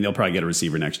 So I mean, they'll probably get a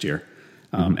receiver next year.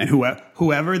 And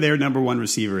whoever their number one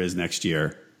receiver is next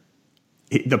year,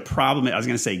 the problem, I was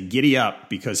going to say giddy up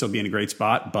because he'll be in a great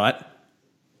spot, but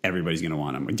everybody's going to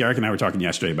want him. Derek and I were talking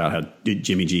yesterday about how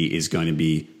Jimmy G is going to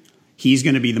be, he's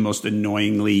going to be the most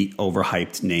annoyingly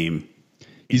overhyped name.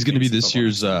 He's going to be this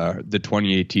year's the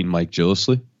 2018 Mike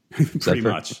Gillislee. Pretty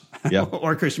much. Yeah.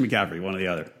 Or Christian McCaffrey, one or the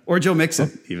other. Or Joe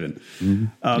Mixon, even.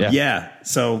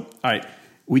 So, all right.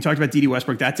 We talked about Dede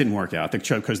Westbrook. That didn't work out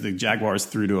because the Jaguars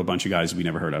threw to a bunch of guys we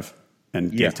never heard of.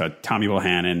 And gave to Tommy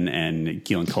Bohannon and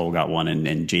Keelan Cole got one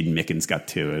and Jaden Mickens got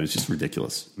two. It was just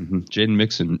ridiculous. Jaden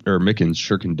Mickens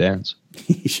sure can dance.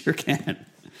 He sure can.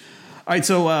 All right,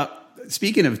 so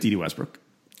speaking of Dede Westbrook,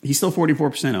 he's still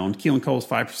 44% owned. Keelan Cole's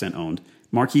 5% owned.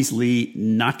 Marquise Lee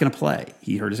not going to play.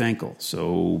 He hurt his ankle.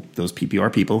 So those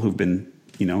PPR people who've been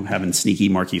having sneaky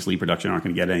Marquise Lee production aren't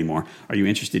going to get it anymore. Are you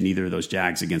interested in either of those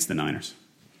Jags against the Niners?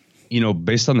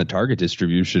 Based on the target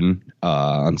distribution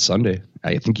on Sunday,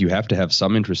 I think you have to have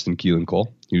some interest in Keelan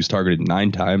Cole. He was targeted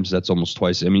 9 times. That's almost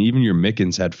twice. I mean, even your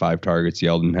Mickens had 5 targets.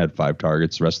 Yeldon had 5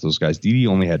 targets. The rest of those guys, Dede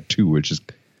only had 2, which is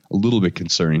a little bit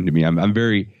concerning to me. I'm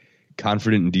very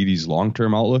confident in Dede's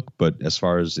long-term outlook, but as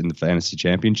far as in the fantasy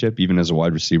championship, even as a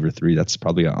wide receiver 3, that's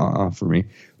probably for me.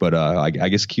 But I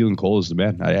guess Keelan Cole is the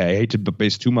man. I hate to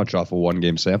base too much off a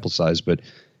one-game sample size, but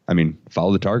I mean,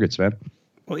 follow the targets, man.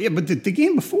 Well, yeah, but the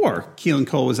game before, Keelan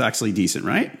Cole was actually decent,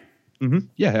 right?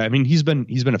 Yeah, I mean, he's been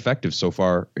effective so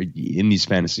far in these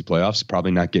fantasy playoffs.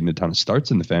 Probably not getting a ton of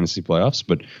starts in the fantasy playoffs,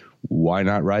 but why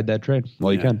not ride that train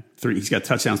while you can? He's got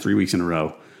touchdowns 3 weeks in a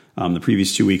row. The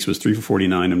previous 2 weeks was 3 for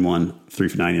 49 and 1, 3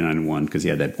 for 99 and 1 because he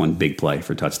had that one big play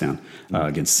for touchdown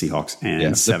against the Seahawks,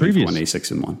 and 7 for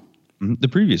 186 and 1. The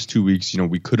previous 2 weeks,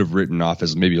 we could have written off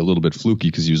as maybe a little bit fluky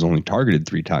because he was only targeted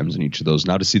 3 times in each of those.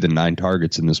 Now to see the 9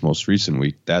 targets in this most recent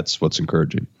week, that's what's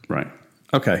encouraging. Right.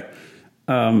 Okay.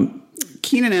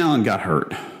 Keenan Allen got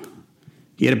hurt.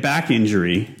 He had a back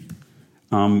injury.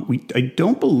 I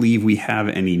don't believe we have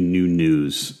any new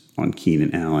news on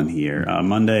Keenan Allen here.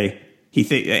 Monday,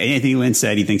 Anthony Lynn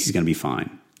said he thinks he's going to be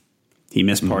fine. He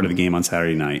missed part of the game on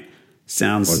Saturday night.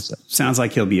 Sounds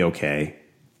like he'll be okay.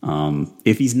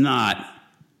 If he's not,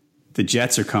 the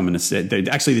Jets are coming to sit.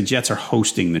 Actually, the Jets are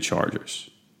hosting the Chargers.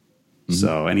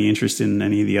 So any interest in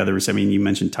any of the others? I mean, you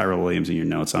mentioned Tyrell Williams in your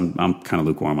notes. I'm kind of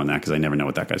lukewarm on that because I never know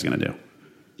what that guy's going to do.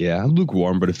 Yeah, I'm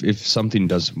lukewarm, but if something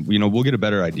does, we'll get a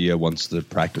better idea once the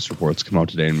practice reports come out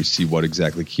today and we see what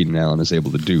exactly Keenan Allen is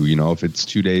able to do. If it's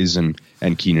 2 days and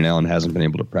Keenan Allen hasn't been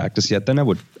able to practice yet, then I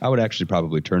would actually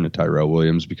probably turn to Tyrell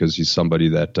Williams because he's somebody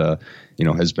that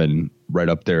has been right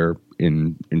up there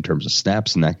in terms of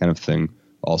snaps and that kind of thing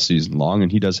all season long,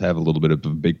 and he does have a little bit of a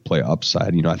big play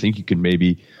upside. I think you can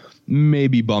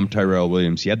maybe bump Tyrell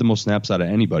Williams. He had the most snaps out of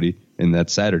anybody in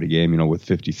that Saturday game, with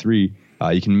 53.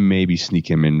 You can maybe sneak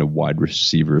him into wide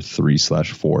receiver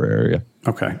 3/4 area.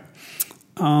 Okay.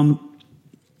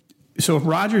 So if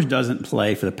Rodgers doesn't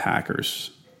play for the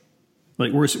Packers, we're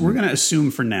going to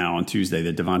assume for now on Tuesday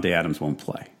that Devontae Adams won't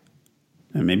play.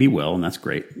 And maybe he will, and that's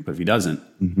great. But if he doesn't,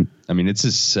 I mean, it's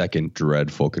his second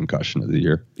dreadful concussion of the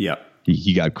year. Yeah.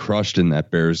 He got crushed in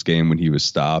that Bears game when he was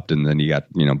stopped, and then he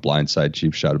got blindside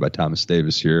cheap shotted by Thomas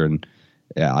Davis here, and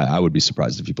yeah, I would be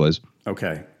surprised if he plays.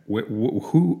 Okay,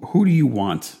 who do you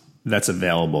want that's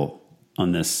available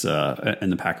on this in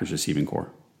the Packers receiving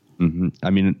core? I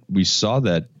mean, we saw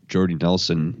that Jordy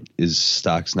Nelson, his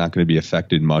stock's not going to be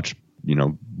affected much,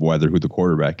 whether who the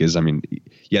quarterback is. I mean,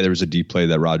 yeah, there was a deep play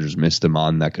that Rodgers missed him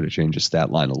on that could have changed his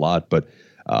stat line a lot, but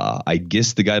I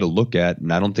guess the guy to look at,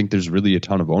 and I don't think there's really a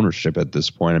ton of ownership at this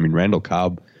point. I mean, Randall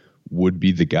Cobb would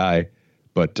be the guy,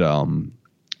 but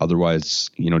otherwise,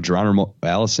 Geronimo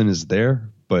Allison is there,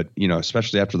 but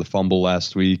especially after the fumble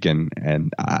last week,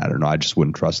 and I don't know, I just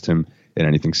wouldn't trust him in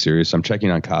anything serious. I'm checking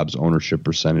on Cobb's ownership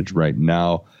percentage right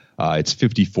now. It's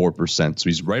 54%. So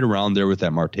he's right around there with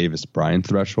that Martavis Bryant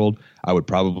threshold. I would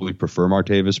probably prefer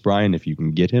Martavis Bryant if you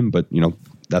can get him, but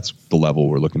that's the level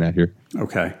we're looking at here.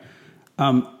 Okay.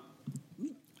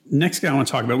 Next guy I want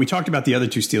to talk about, we talked about the other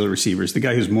two Steeler receivers. The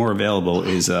guy who's more available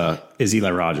is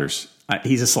Eli Rogers.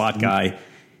 He's a slot guy.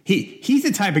 He's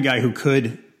the type of guy who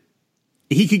could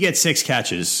get 6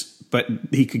 catches, but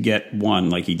he could get 1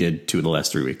 like he did 2 of the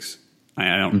last 3 weeks.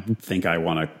 I don't think I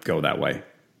want to go that way.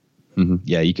 Mm-hmm.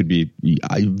 Yeah, he could be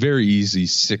very easy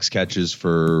 6 catches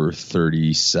for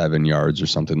 37 yards or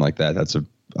something like that. That's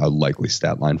a likely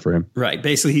stat line for him. Right.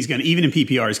 Basically, he's going to, even in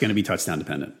PPR, he's going to be touchdown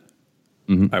dependent.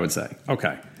 I would say.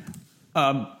 Okay.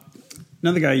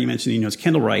 Another guy you mentioned, is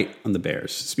Kendall Wright on the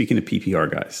Bears. Speaking of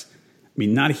PPR guys, I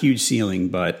mean, not a huge ceiling,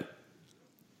 but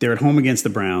they're at home against the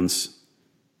Browns.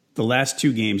 The last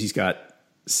 2 games, he's got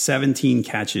 17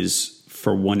 catches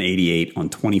for 188 on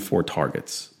 24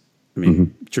 targets. I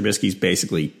mean, Trubisky's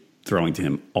basically throwing to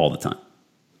him all the time.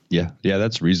 Yeah,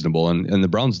 that's reasonable. And the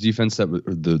Browns defense,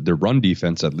 their run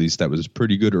defense, at least, that was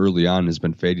pretty good early on, has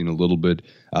been fading a little bit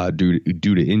due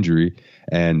to injury.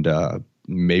 And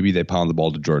maybe they pound the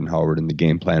ball to Jordan Howard in the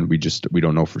game plan. We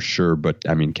don't know for sure. But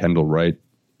I mean, Kendall Wright,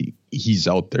 he's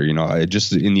out there.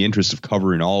 Just in the interest of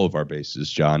covering all of our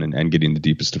bases, John, and getting the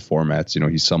deepest of formats.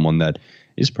 He's someone that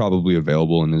is probably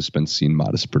available and has been seeing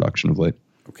modest production of late.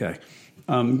 Okay,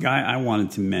 guy I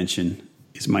wanted to mention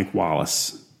is Mike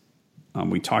Wallace.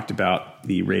 We talked about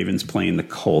the Ravens playing the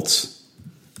Colts.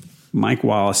 Mike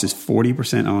Wallace is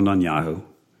 40% owned on Yahoo.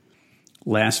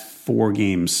 Last 4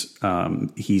 games,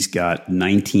 he's got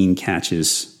 19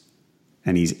 catches,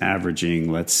 and he's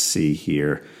averaging, let's see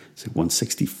here,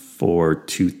 164,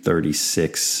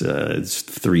 236, it's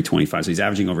 325. So he's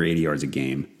averaging over 80 yards a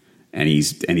game, and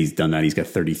he's done that. He's got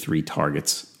 33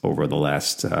 targets over the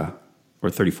last, or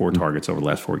 34 targets over the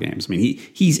last 4 games. I mean,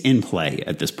 he's in play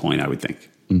at this point, I would think.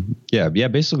 Mm-hmm. Yeah.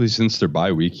 Basically, since their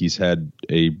bye week, he's had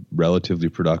a relatively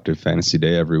productive fantasy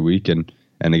day every week, and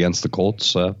against the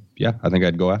Colts, I think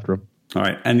I'd go after him. All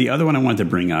right, and the other one I wanted to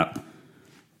bring up,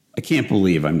 I can't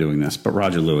believe I'm doing this, but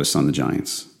Roger Lewis on the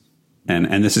Giants,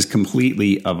 and this is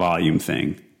completely a volume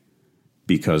thing,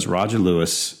 because Roger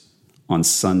Lewis on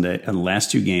Sunday and the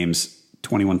last 2 games,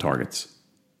 21 targets,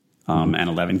 and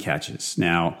 11 catches.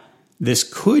 Now, this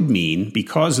could mean,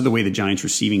 because of the way the Giants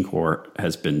receiving core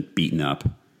has been beaten up,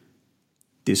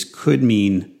 this could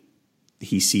mean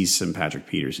he sees some Patrick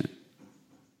Peterson,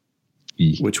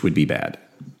 which would be bad.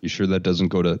 You sure that doesn't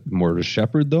go more to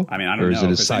Shepard, though? I mean, I don't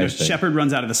know. Shepard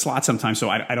runs out of the slot sometimes, so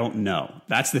I don't know.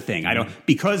 That's the thing. I don't,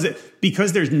 because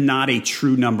there's not a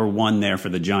true number 1 there for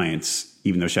the Giants,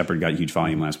 even though Shepard got huge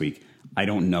volume last week. I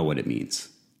don't know what it means,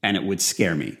 and it would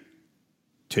scare me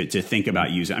to think about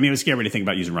using. I mean, it would scare me to think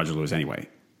about using Roger Lewis anyway.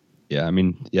 Yeah, I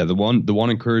mean, the one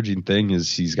encouraging thing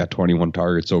is he's got 21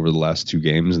 targets over the last 2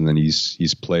 games, and then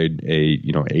he's played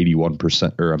 81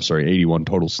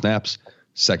 total snaps,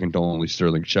 second to only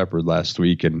Sterling Shepard last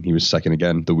week, and he was second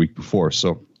again the week before.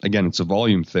 So again, it's a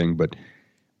volume thing, but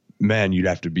man, you'd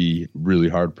have to be really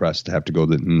hard pressed to have to go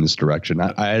in this direction.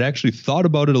 I had actually thought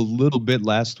about it a little bit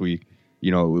last week,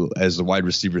 as the wide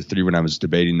receiver 3 when I was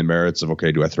debating the merits of,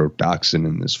 okay, do I throw Doxson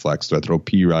in this flex? Do I throw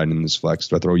Pirine in this flex?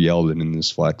 Do I throw Yeldon in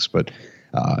this flex? But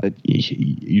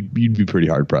you'd be pretty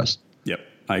hard pressed. Yep,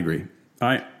 I agree. All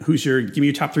right, give me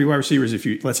your top 3 wide receivers.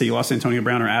 If let's say you lost Antonio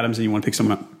Brown or Adams and you want to pick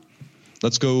someone up.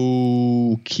 Let's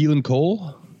go Keelan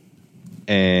Cole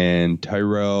and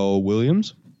Tyrell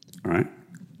Williams. All right.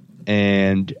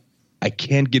 And I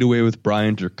can't get away with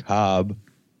Bryant or Cobb,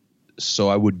 so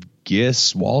I would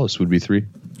guess Wallace would be 3.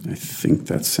 I think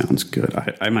that sounds good.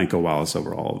 I might go Wallace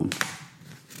over all of them.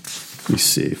 Let me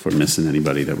see if we're missing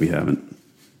anybody that we haven't.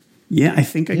 Yeah, I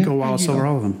think I'd go Wallace over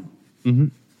all of them. Mm-hmm.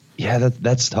 Yeah,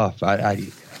 that's tough.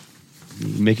 I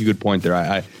make a good point there.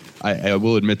 I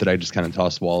will admit that I just kind of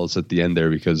tossed Wallace at the end there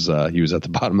because he was at the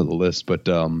bottom of the list. But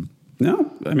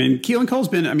no, I mean, Keelan Cole's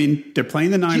been, they're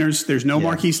playing the Niners. There's no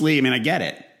Marquise Lee. I mean, I get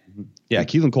it. Yeah,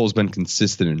 Keelan Cole's been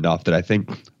consistent enough that I think,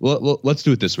 well, let's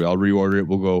do it this way. I'll reorder it.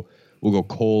 We'll go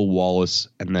Cole, Wallace,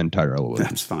 and then Tyrell Williams.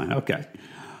 That's fine. Okay.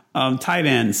 Tight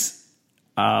ends.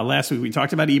 Last week we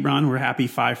talked about Ebron. We're happy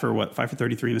 5 for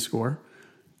 33 in the score.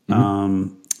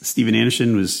 Mm-hmm. Steven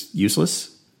Anderson was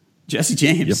useless. Jesse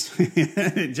James.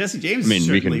 Yep. Jesse James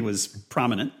certainly was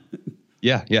prominent.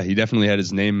 Yeah, he definitely had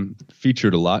his name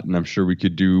featured a lot, and I'm sure we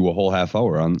could do a whole half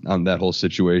hour on that whole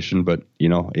situation. But,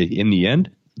 in the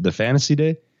end, the fantasy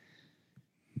day,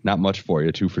 not much for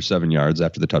you. 2 for 7 yards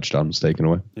after the touchdown was taken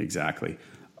away. Exactly.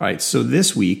 All right, so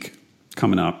this week,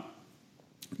 coming up,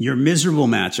 your miserable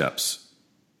matchups.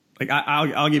 Like,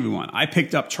 I'll give you one. I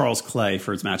picked up Charles Clay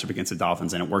for his matchup against the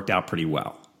Dolphins, and it worked out pretty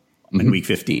well. in week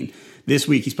 15. This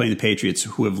week he's playing the Patriots,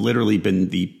 who have literally been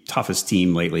the toughest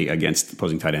team lately against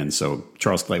opposing tight ends. So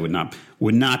Charles Clay would not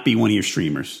be one of your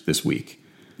streamers this week.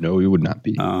 No, he would not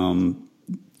be.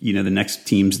 The next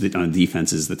teams that on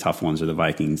defenses, the tough ones are the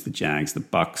Vikings, the Jags, the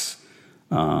Bucks.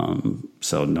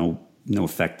 So no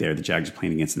effect there. The Jags are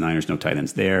playing against the Niners. No tight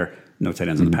ends there. No tight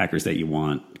ends on the Packers that you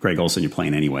want. Greg Olsen, you're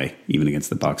playing anyway, even against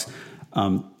the Bucks.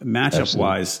 Matchup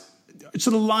wise,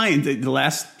 so the Lions. The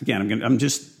last again, I'm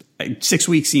just 6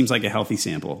 weeks seems like a healthy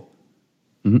sample.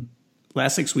 Mm-hmm.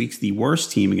 Last 6 weeks, the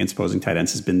worst team against opposing tight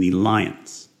ends has been the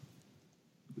Lions.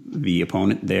 The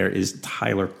opponent there is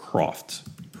Tyler Kroft,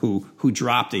 who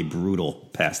dropped a brutal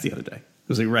pass the other day. It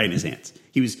was like right in his hands.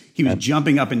 He was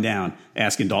jumping up and down,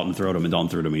 asking Dalton to throw it him, and Dalton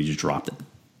threw it him, and he just dropped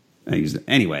it.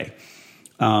 Anyway,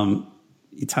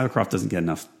 Tyler Kroft doesn't get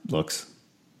enough looks.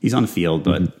 He's on the field,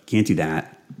 but can't do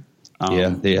that. Yeah,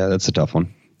 that's a tough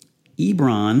one.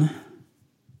 Ebron,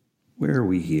 where are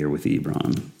we here with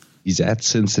Ebron? He's at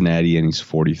Cincinnati, and he's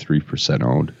 43%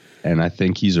 owned. And I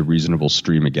think he's a reasonable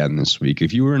stream again this week.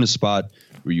 If you were in a spot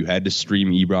where you had to stream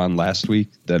Ebron last week,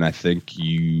 then I think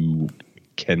you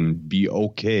can be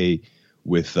okay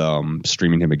with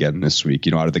streaming him again this week.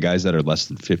 Out of the guys that are less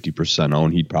than 50%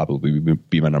 owned, he'd probably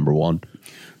be my number one.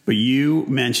 But you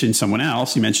mentioned someone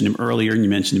else. You mentioned him earlier, and you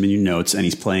mentioned him in your notes, and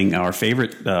he's playing our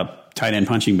favorite tight end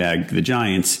punching bag, the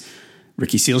Giants,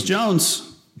 Ricky Seals-Jones.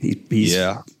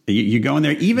 You go in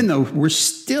there, even though we're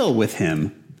still with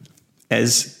him,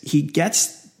 as he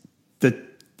gets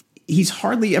he's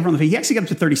hardly ever on the field. He actually got up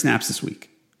to 30 snaps this week.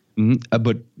 Mm-hmm.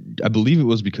 But I believe it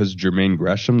was because Jermaine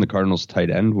Gresham, the Cardinals tight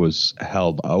end, was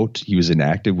held out. He was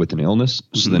inactive with an illness.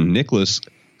 Mm-hmm. So then Nicholas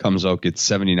comes out, gets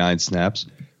 79 snaps.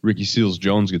 Ricky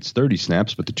Seals-Jones gets 30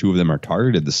 snaps, but the two of them are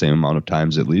targeted the same amount of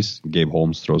times at least. Gabe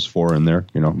Holmes throws 4 in there.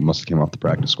 Must have came off the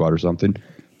practice squad or something.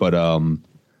 But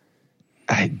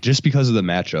just because of the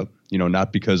matchup,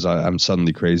 not because I'm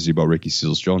suddenly crazy about Ricky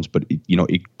Seals-Jones, but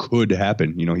it could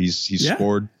happen. He's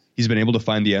scored. He's been able to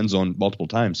find the end zone multiple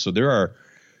times. So there are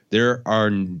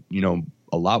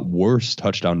a lot worse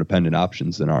touchdown dependent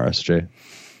options than RSJ.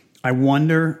 I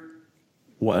wonder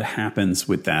what happens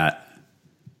with that,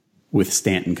 with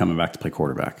Stanton coming back to play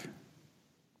quarterback.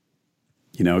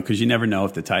 Because you never know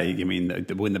if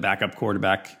when the backup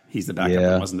quarterback, he's the backup,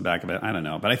 and wasn't the backup. I don't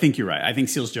know, but I think you're right. I think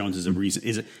Seals-Jones is a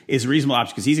reasonable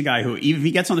option because he's a guy who, even if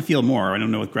he gets on the field more, I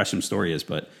don't know what Gresham's story is,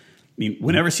 but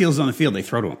whenever Seals is on the field, they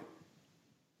throw to him.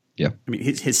 Yeah,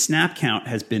 his snap count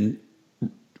has been,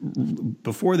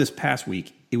 before this past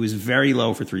week, it was very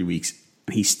low for 3 weeks.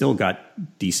 He still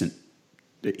got decent.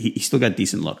 He still got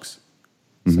decent looks.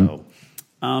 Mm-hmm.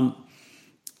 So.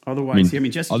 Otherwise,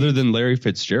 Jesse, other than Larry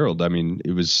Fitzgerald,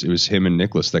 it was him and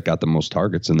Nicholas that got the most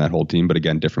targets in that whole team. But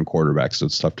again, different quarterbacks, so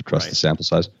it's tough to trust the sample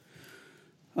size.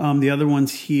 The other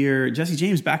ones here, Jesse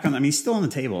James back on. He's still on the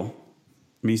table.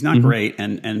 He's not great,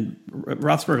 and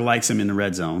Roethlisberger likes him in the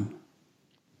red zone.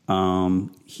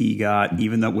 He got,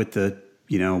 even though with the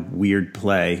weird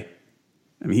play,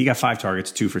 he got 5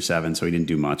 targets, 2 for 7, so he didn't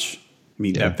do much.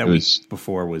 That week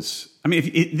before was.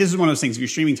 This is one of those things. If you're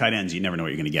streaming tight ends, you never know what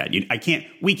you're going to get.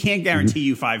 We can't guarantee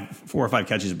you 4 or 5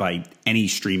 catches by any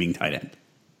streaming tight end.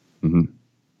 Mm-hmm.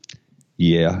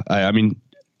 Yeah,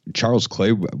 Charles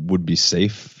Clay would be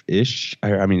safe-ish.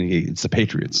 It's the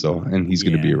Patriots though, and he's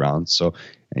going to be around. So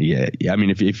yeah.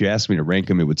 If you ask me to rank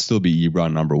him, it would still be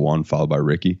Ebron number 1, followed by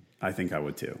Ricky. I think I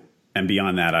would too. And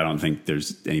beyond that, I don't think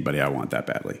there's anybody I want that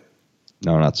badly.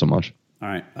 No, not so much. All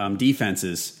right,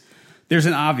 defenses. There's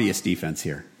an obvious defense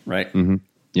here, right? Mm-hmm.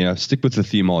 Yeah, stick with the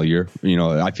theme all year.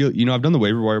 I feel, I've done the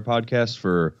Waiver Wire podcast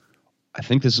for, I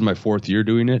think this is my 4th year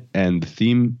doing it, and the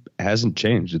theme hasn't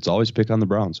changed. It's always pick on the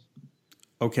Browns.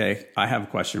 Okay, I have a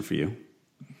question for you.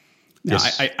 Now,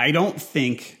 Yes. I don't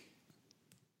think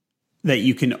that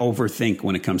you can overthink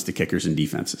when it comes to kickers and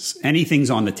defenses. Anything's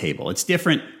on the table. It's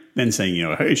different than saying,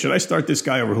 hey, should I start this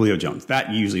guy over Julio Jones?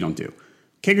 That you usually don't do.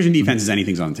 Kickers and defenses,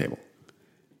 anything's on the table.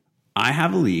 I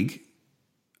have a league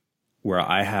where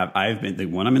I've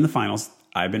been, when I'm in the finals,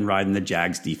 I've been riding the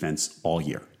Jags defense all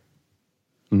year.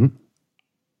 Mm-hmm.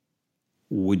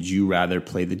 Would you rather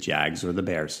play the Jags or the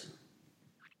Bears?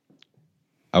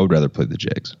 I would rather play the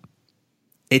Jags.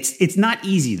 It's not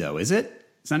easy though, is it?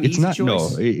 It's not an easy choice. No,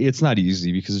 it's not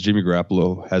easy because Jimmy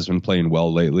Garoppolo has been playing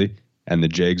well lately, and the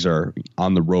Jags are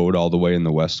on the road all the way in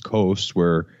the West Coast,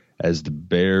 whereas the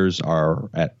Bears are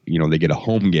at, they get a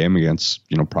home game against,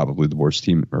 probably the worst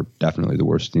team, or definitely the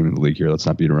worst team in the league here. Let's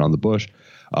not beat around the bush.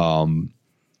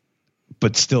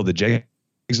 But still, the Jags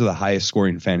are the highest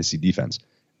scoring fantasy defense.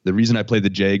 The reason I play the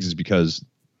Jags is because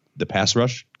the pass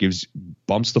rush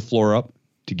bumps the floor up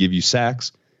to give you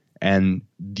sacks, and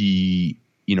the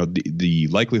the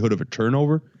likelihood of a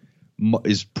turnover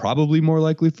is probably more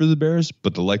likely for the Bears,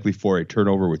 but the likely for a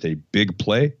turnover with a big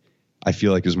play, I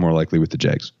feel like is more likely with the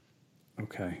Jags.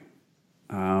 Okay.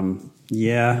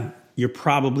 Yeah, you're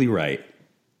probably right,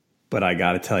 but I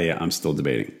got to tell you, I'm still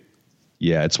debating.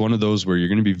 Yeah, it's one of those where you're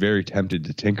going to be very tempted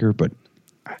to tinker, but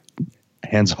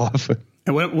hands off.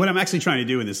 And what I'm actually trying to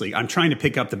do in this league, I'm trying to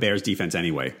pick up the Bears defense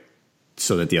anyway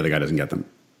so that the other guy doesn't get them.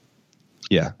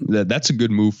 Yeah, that's a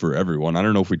good move for everyone. I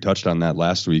don't know if we touched on that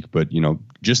last week, but,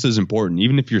 just as important,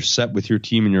 even if you're set with your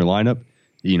team and your lineup,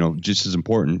 just as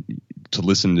important to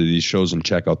listen to these shows and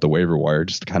check out the waiver wire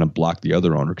just to kind of block the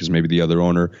other owner, because maybe the other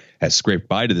owner has scraped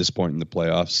by to this point in the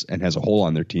playoffs and has a hole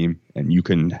on their team, and you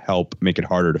can help make it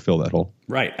harder to fill that hole.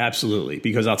 Right, absolutely.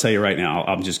 Because I'll tell you right now,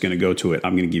 I'm just going to go to it.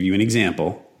 I'm going to give you an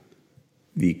example.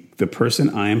 The person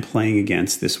I am playing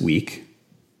against this week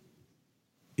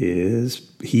is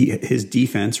his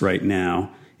defense right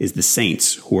now is the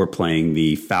Saints, who are playing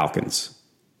the Falcons.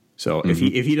 So if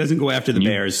he doesn't go after the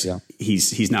Bears,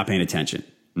 he's not paying attention.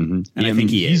 Mm-hmm. And I think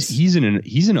he is. He's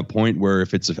in a point where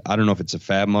if I don't know if it's a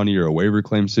fab money or a waiver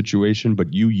claim situation,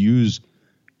 but you use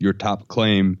your top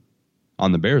claim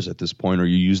on the Bears at this point, or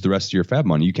you use the rest of your fab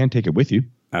money. You can't take it with you.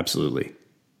 Absolutely.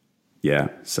 Yeah.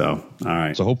 So, all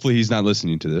right. So hopefully he's not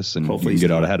listening to this, and hopefully you can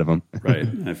get out ahead of him. Right.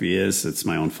 If he is, it's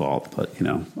my own fault, but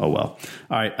oh well.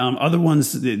 All right. Other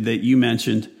ones that you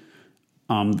mentioned,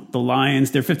 the Lions,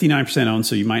 they're 59% owned,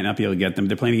 so you might not be able to get them.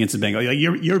 They're playing against the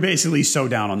Bengals. You're basically so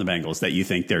down on the Bengals that you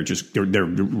think they're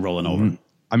rolling over. Mm-hmm.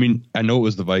 I mean, I know it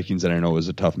was the Vikings, and I know it was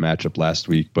a tough matchup last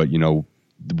week, but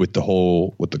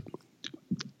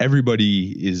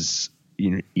everybody is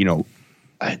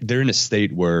they're in a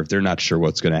state where they're not sure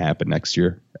what's going to happen next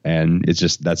year, and that's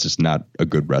just not a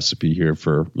good recipe here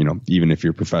for even if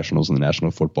you're professionals in the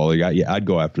National Football League. I'd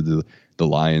go after the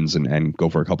Lions and go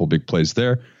for a couple big plays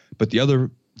there. But the other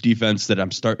defense that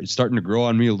I'm starting to grow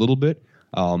on me a little bit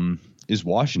is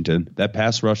Washington. That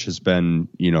pass rush has been,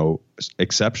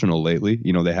 exceptional lately.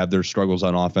 They have their struggles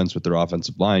on offense with their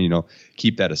offensive line.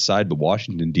 Keep that aside, the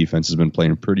Washington defense has been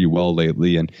playing pretty well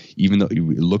lately. And even though it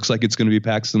looks like it's going to be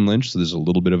Paxton Lynch, so there's a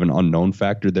little bit of an unknown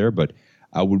factor there, but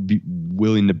I would be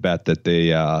willing to bet that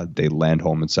they land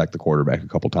home and sack the quarterback a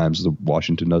couple times, as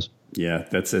Washington does. Yeah,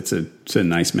 it's a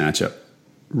nice matchup.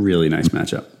 Really nice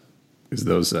matchup.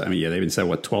 Because they've been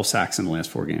said 12 sacks in the last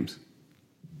 4 games.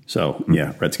 So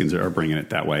yeah, Redskins are bringing it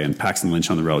that way, and Paxton Lynch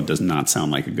on the road does not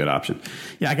sound like a good option.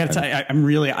 Yeah, I got to tell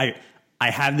you, I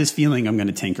have this feeling I'm going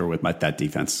to tinker with that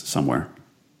defense somewhere,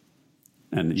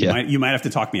 and you might have to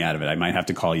talk me out of it. I might have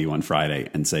to call you on Friday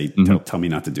and say, tell me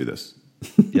not to do this.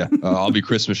 Yeah, I'll be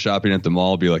Christmas shopping at the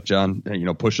mall. Be like, John,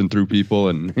 pushing through people,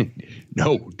 and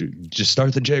no, dude, just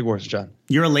start the Jaguars, John.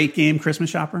 You're a late game Christmas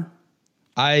shopper.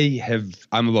 I'm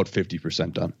about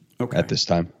 50% done at this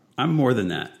time. I'm more than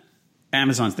that.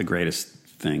 Amazon's the greatest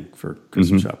thing for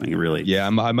Christmas shopping. It really. Yeah,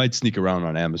 I might sneak around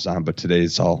on Amazon, but today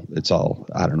it's all.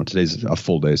 I don't know. Today's a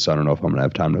full day, so I don't know if I'm gonna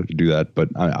have time to do that. But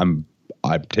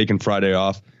I've taken Friday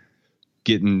off,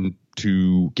 getting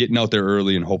out there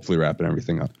early and hopefully wrapping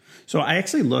everything up. So I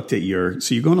actually looked at you're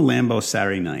going to Lambeau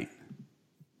Saturday night.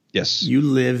 Yes. You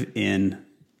live in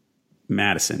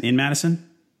Madison. In Madison?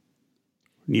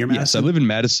 Near Madison? Yes, I live in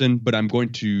Madison, but I'm going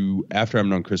to, after I'm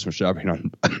done Christmas shopping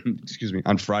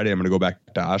on Friday, I'm going to go back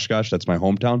to Oshkosh. That's my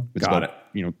hometown. It's about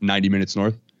 90 minutes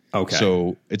north. Okay.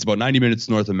 So it's about 90 minutes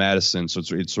north of Madison. So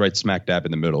it's right smack dab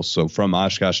in the middle. So from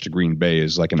Oshkosh to Green Bay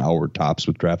is like an hour tops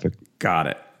with traffic. Got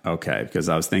it. Okay. Because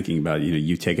I was thinking about,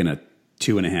 you taking a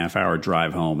 2.5 hour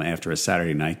drive home after a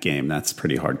Saturday night game. That's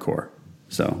pretty hardcore.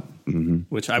 So,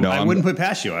 which I wouldn't put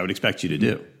past you. I would expect you to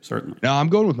do, certainly. No, I'm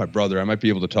going with my brother. I might be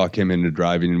able to talk him into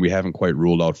driving, and we haven't quite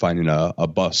ruled out finding a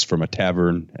bus from a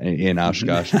tavern in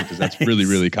Oshkosh because that's really,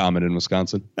 really common in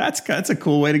Wisconsin. That's a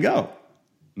cool way to go.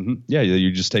 Mm-hmm. Yeah,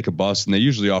 you just take a bus, and they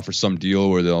usually offer some deal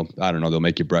where they'll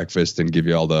make you breakfast and give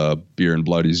you all the beer and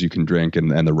bloodies you can drink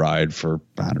and the ride for,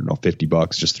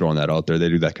 $50. Just throwing that out there. They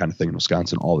do that kind of thing in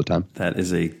Wisconsin all the time. That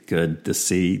is a good to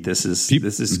see. This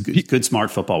is good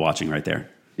smart football watching right there.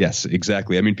 Yes,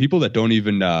 exactly. I mean, people that don't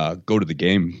even go to the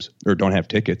games or don't have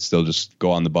tickets, they'll just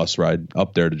go on the bus ride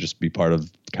up there to just be part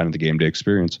of kind of the game day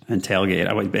experience. And tailgate.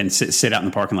 I would sit out in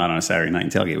the parking lot on a Saturday night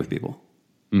and tailgate with people.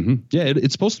 Mm-hmm. Yeah,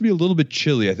 it's supposed to be a little bit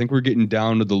chilly. I think we're getting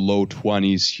down to the low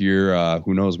 20s here.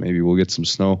 Who knows? Maybe we'll get some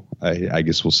snow. I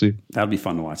guess we'll see. That'll be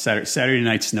fun to watch. Saturday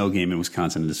night snow game in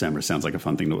Wisconsin in December sounds like a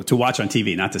fun thing to watch on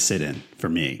TV, not to sit in for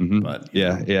me. Mm-hmm. But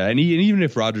yeah. And even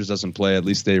if Rodgers doesn't play, at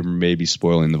least they may be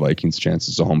spoiling the Vikings'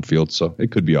 chances of home field. So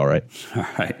it could be all right. All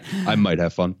right. I might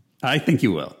have fun. I think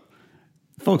you will.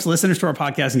 Folks, listeners to our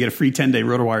podcast can get a free 10-day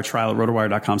RotoWire trial at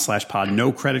rotowire.com/pod.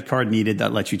 No credit card needed.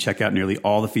 That lets you check out nearly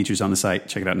all the features on the site.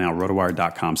 Check it out now,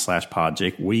 rotowire.com/pod.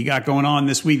 Jake, what do you got going on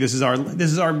this week? This is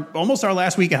our almost our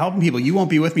last week of helping people. You won't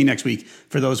be with me next week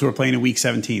for those who are playing in week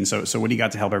 17. So what do you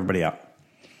got to help everybody out?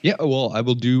 Yeah, well, I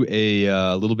will do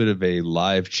a little bit of a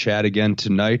live chat again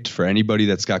tonight for anybody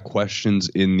that's got questions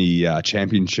in the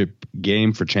championship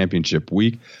game for championship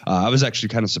week. I was actually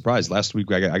kind of surprised. Last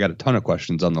week, I got a ton of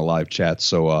questions on the live chat.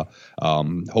 So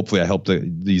hopefully I helped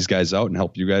these guys out and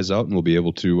help you guys out, and we'll be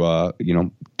able to,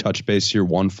 touch base here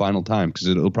one final time, because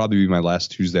it'll probably be my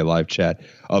last Tuesday live chat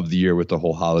of the year with the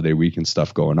whole holiday week and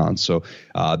stuff going on. So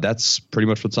that's pretty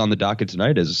much what's on the docket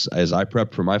tonight as I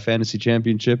prep for my fantasy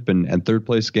championship and third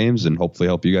place games, and hopefully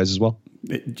help you guys as well.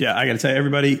 Yeah, I got to tell you,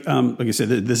 everybody, like I said,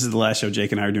 this is the last show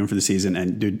Jake and I are doing for the season,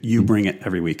 and dude, you bring it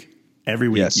every week. Every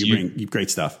week, yes, you bring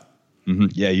great stuff. Mm-hmm.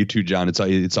 Yeah, you too, John.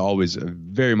 It's always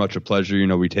very much a pleasure.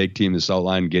 We take Team This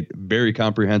Outline, get very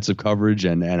comprehensive coverage,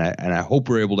 and I hope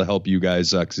we're able to help you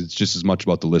guys, because it's just as much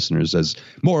about the listeners, of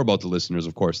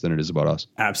course, than it is about us.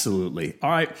 Absolutely. All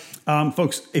right,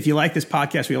 folks, if you like this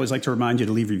podcast, we always like to remind you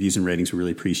to leave reviews and ratings. We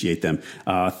really appreciate them.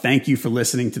 Thank you for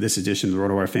listening to this edition of the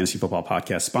RotoWire Fantasy Football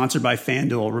Podcast, sponsored by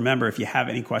FanDuel. Remember, if you have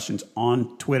any questions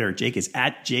on Twitter, Jake is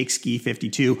at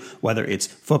JakeSki52, whether it's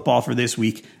football for this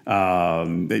week,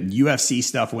 the UFC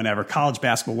stuff, whenever, college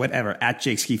basketball, whatever, at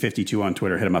JakeSki52 on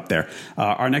Twitter. Hit him up there.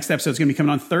 Our next episode is going to be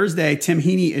coming on Thursday. Tim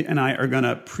Heaney and I are going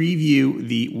to preview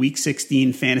the Week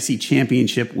 16 Fantasy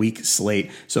Championship Week slate.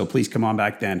 So please come on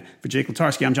back then. For Jake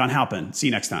Latarski, I'm John Halpin. See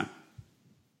you next time.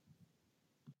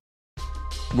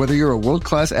 Whether you're a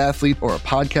world-class athlete or a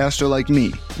podcaster like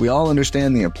me, we all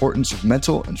understand the importance of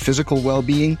mental and physical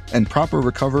well-being and proper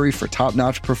recovery for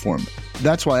top-notch performance.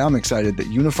 That's why I'm excited that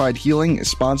Unified Healing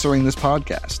is sponsoring this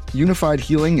podcast. Unified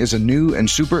Healing is a new and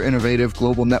super innovative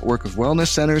global network of wellness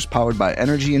centers powered by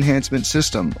Energy Enhancement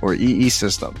System, or EE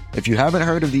System. If you haven't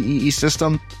heard of the EE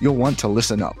System, you'll want to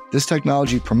listen up. This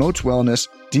technology promotes wellness,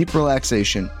 deep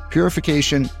relaxation,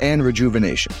 purification, and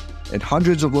rejuvenation. At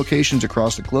hundreds of locations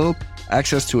across the globe,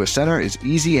 access to a center is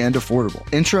easy and affordable.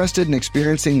 Interested in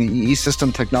experiencing the EE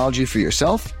System technology for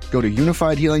yourself? Go to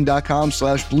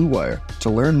unifiedhealing.com/bluewire to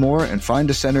learn more and find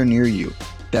a center near you.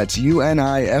 That's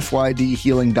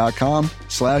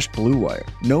unifydhealing.com/bluewire.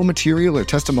 No material or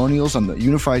testimonials on the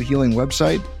Unified Healing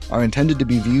website are intended to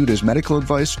be viewed as medical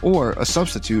advice or a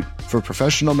substitute for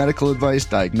professional medical advice,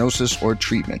 diagnosis, or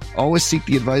treatment. Always seek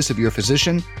the advice of your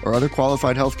physician or other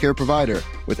qualified healthcare provider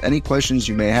with any questions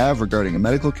you may have regarding a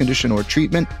medical condition or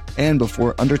treatment, and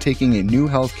before undertaking a new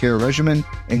healthcare regimen,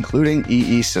 including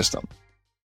EE System.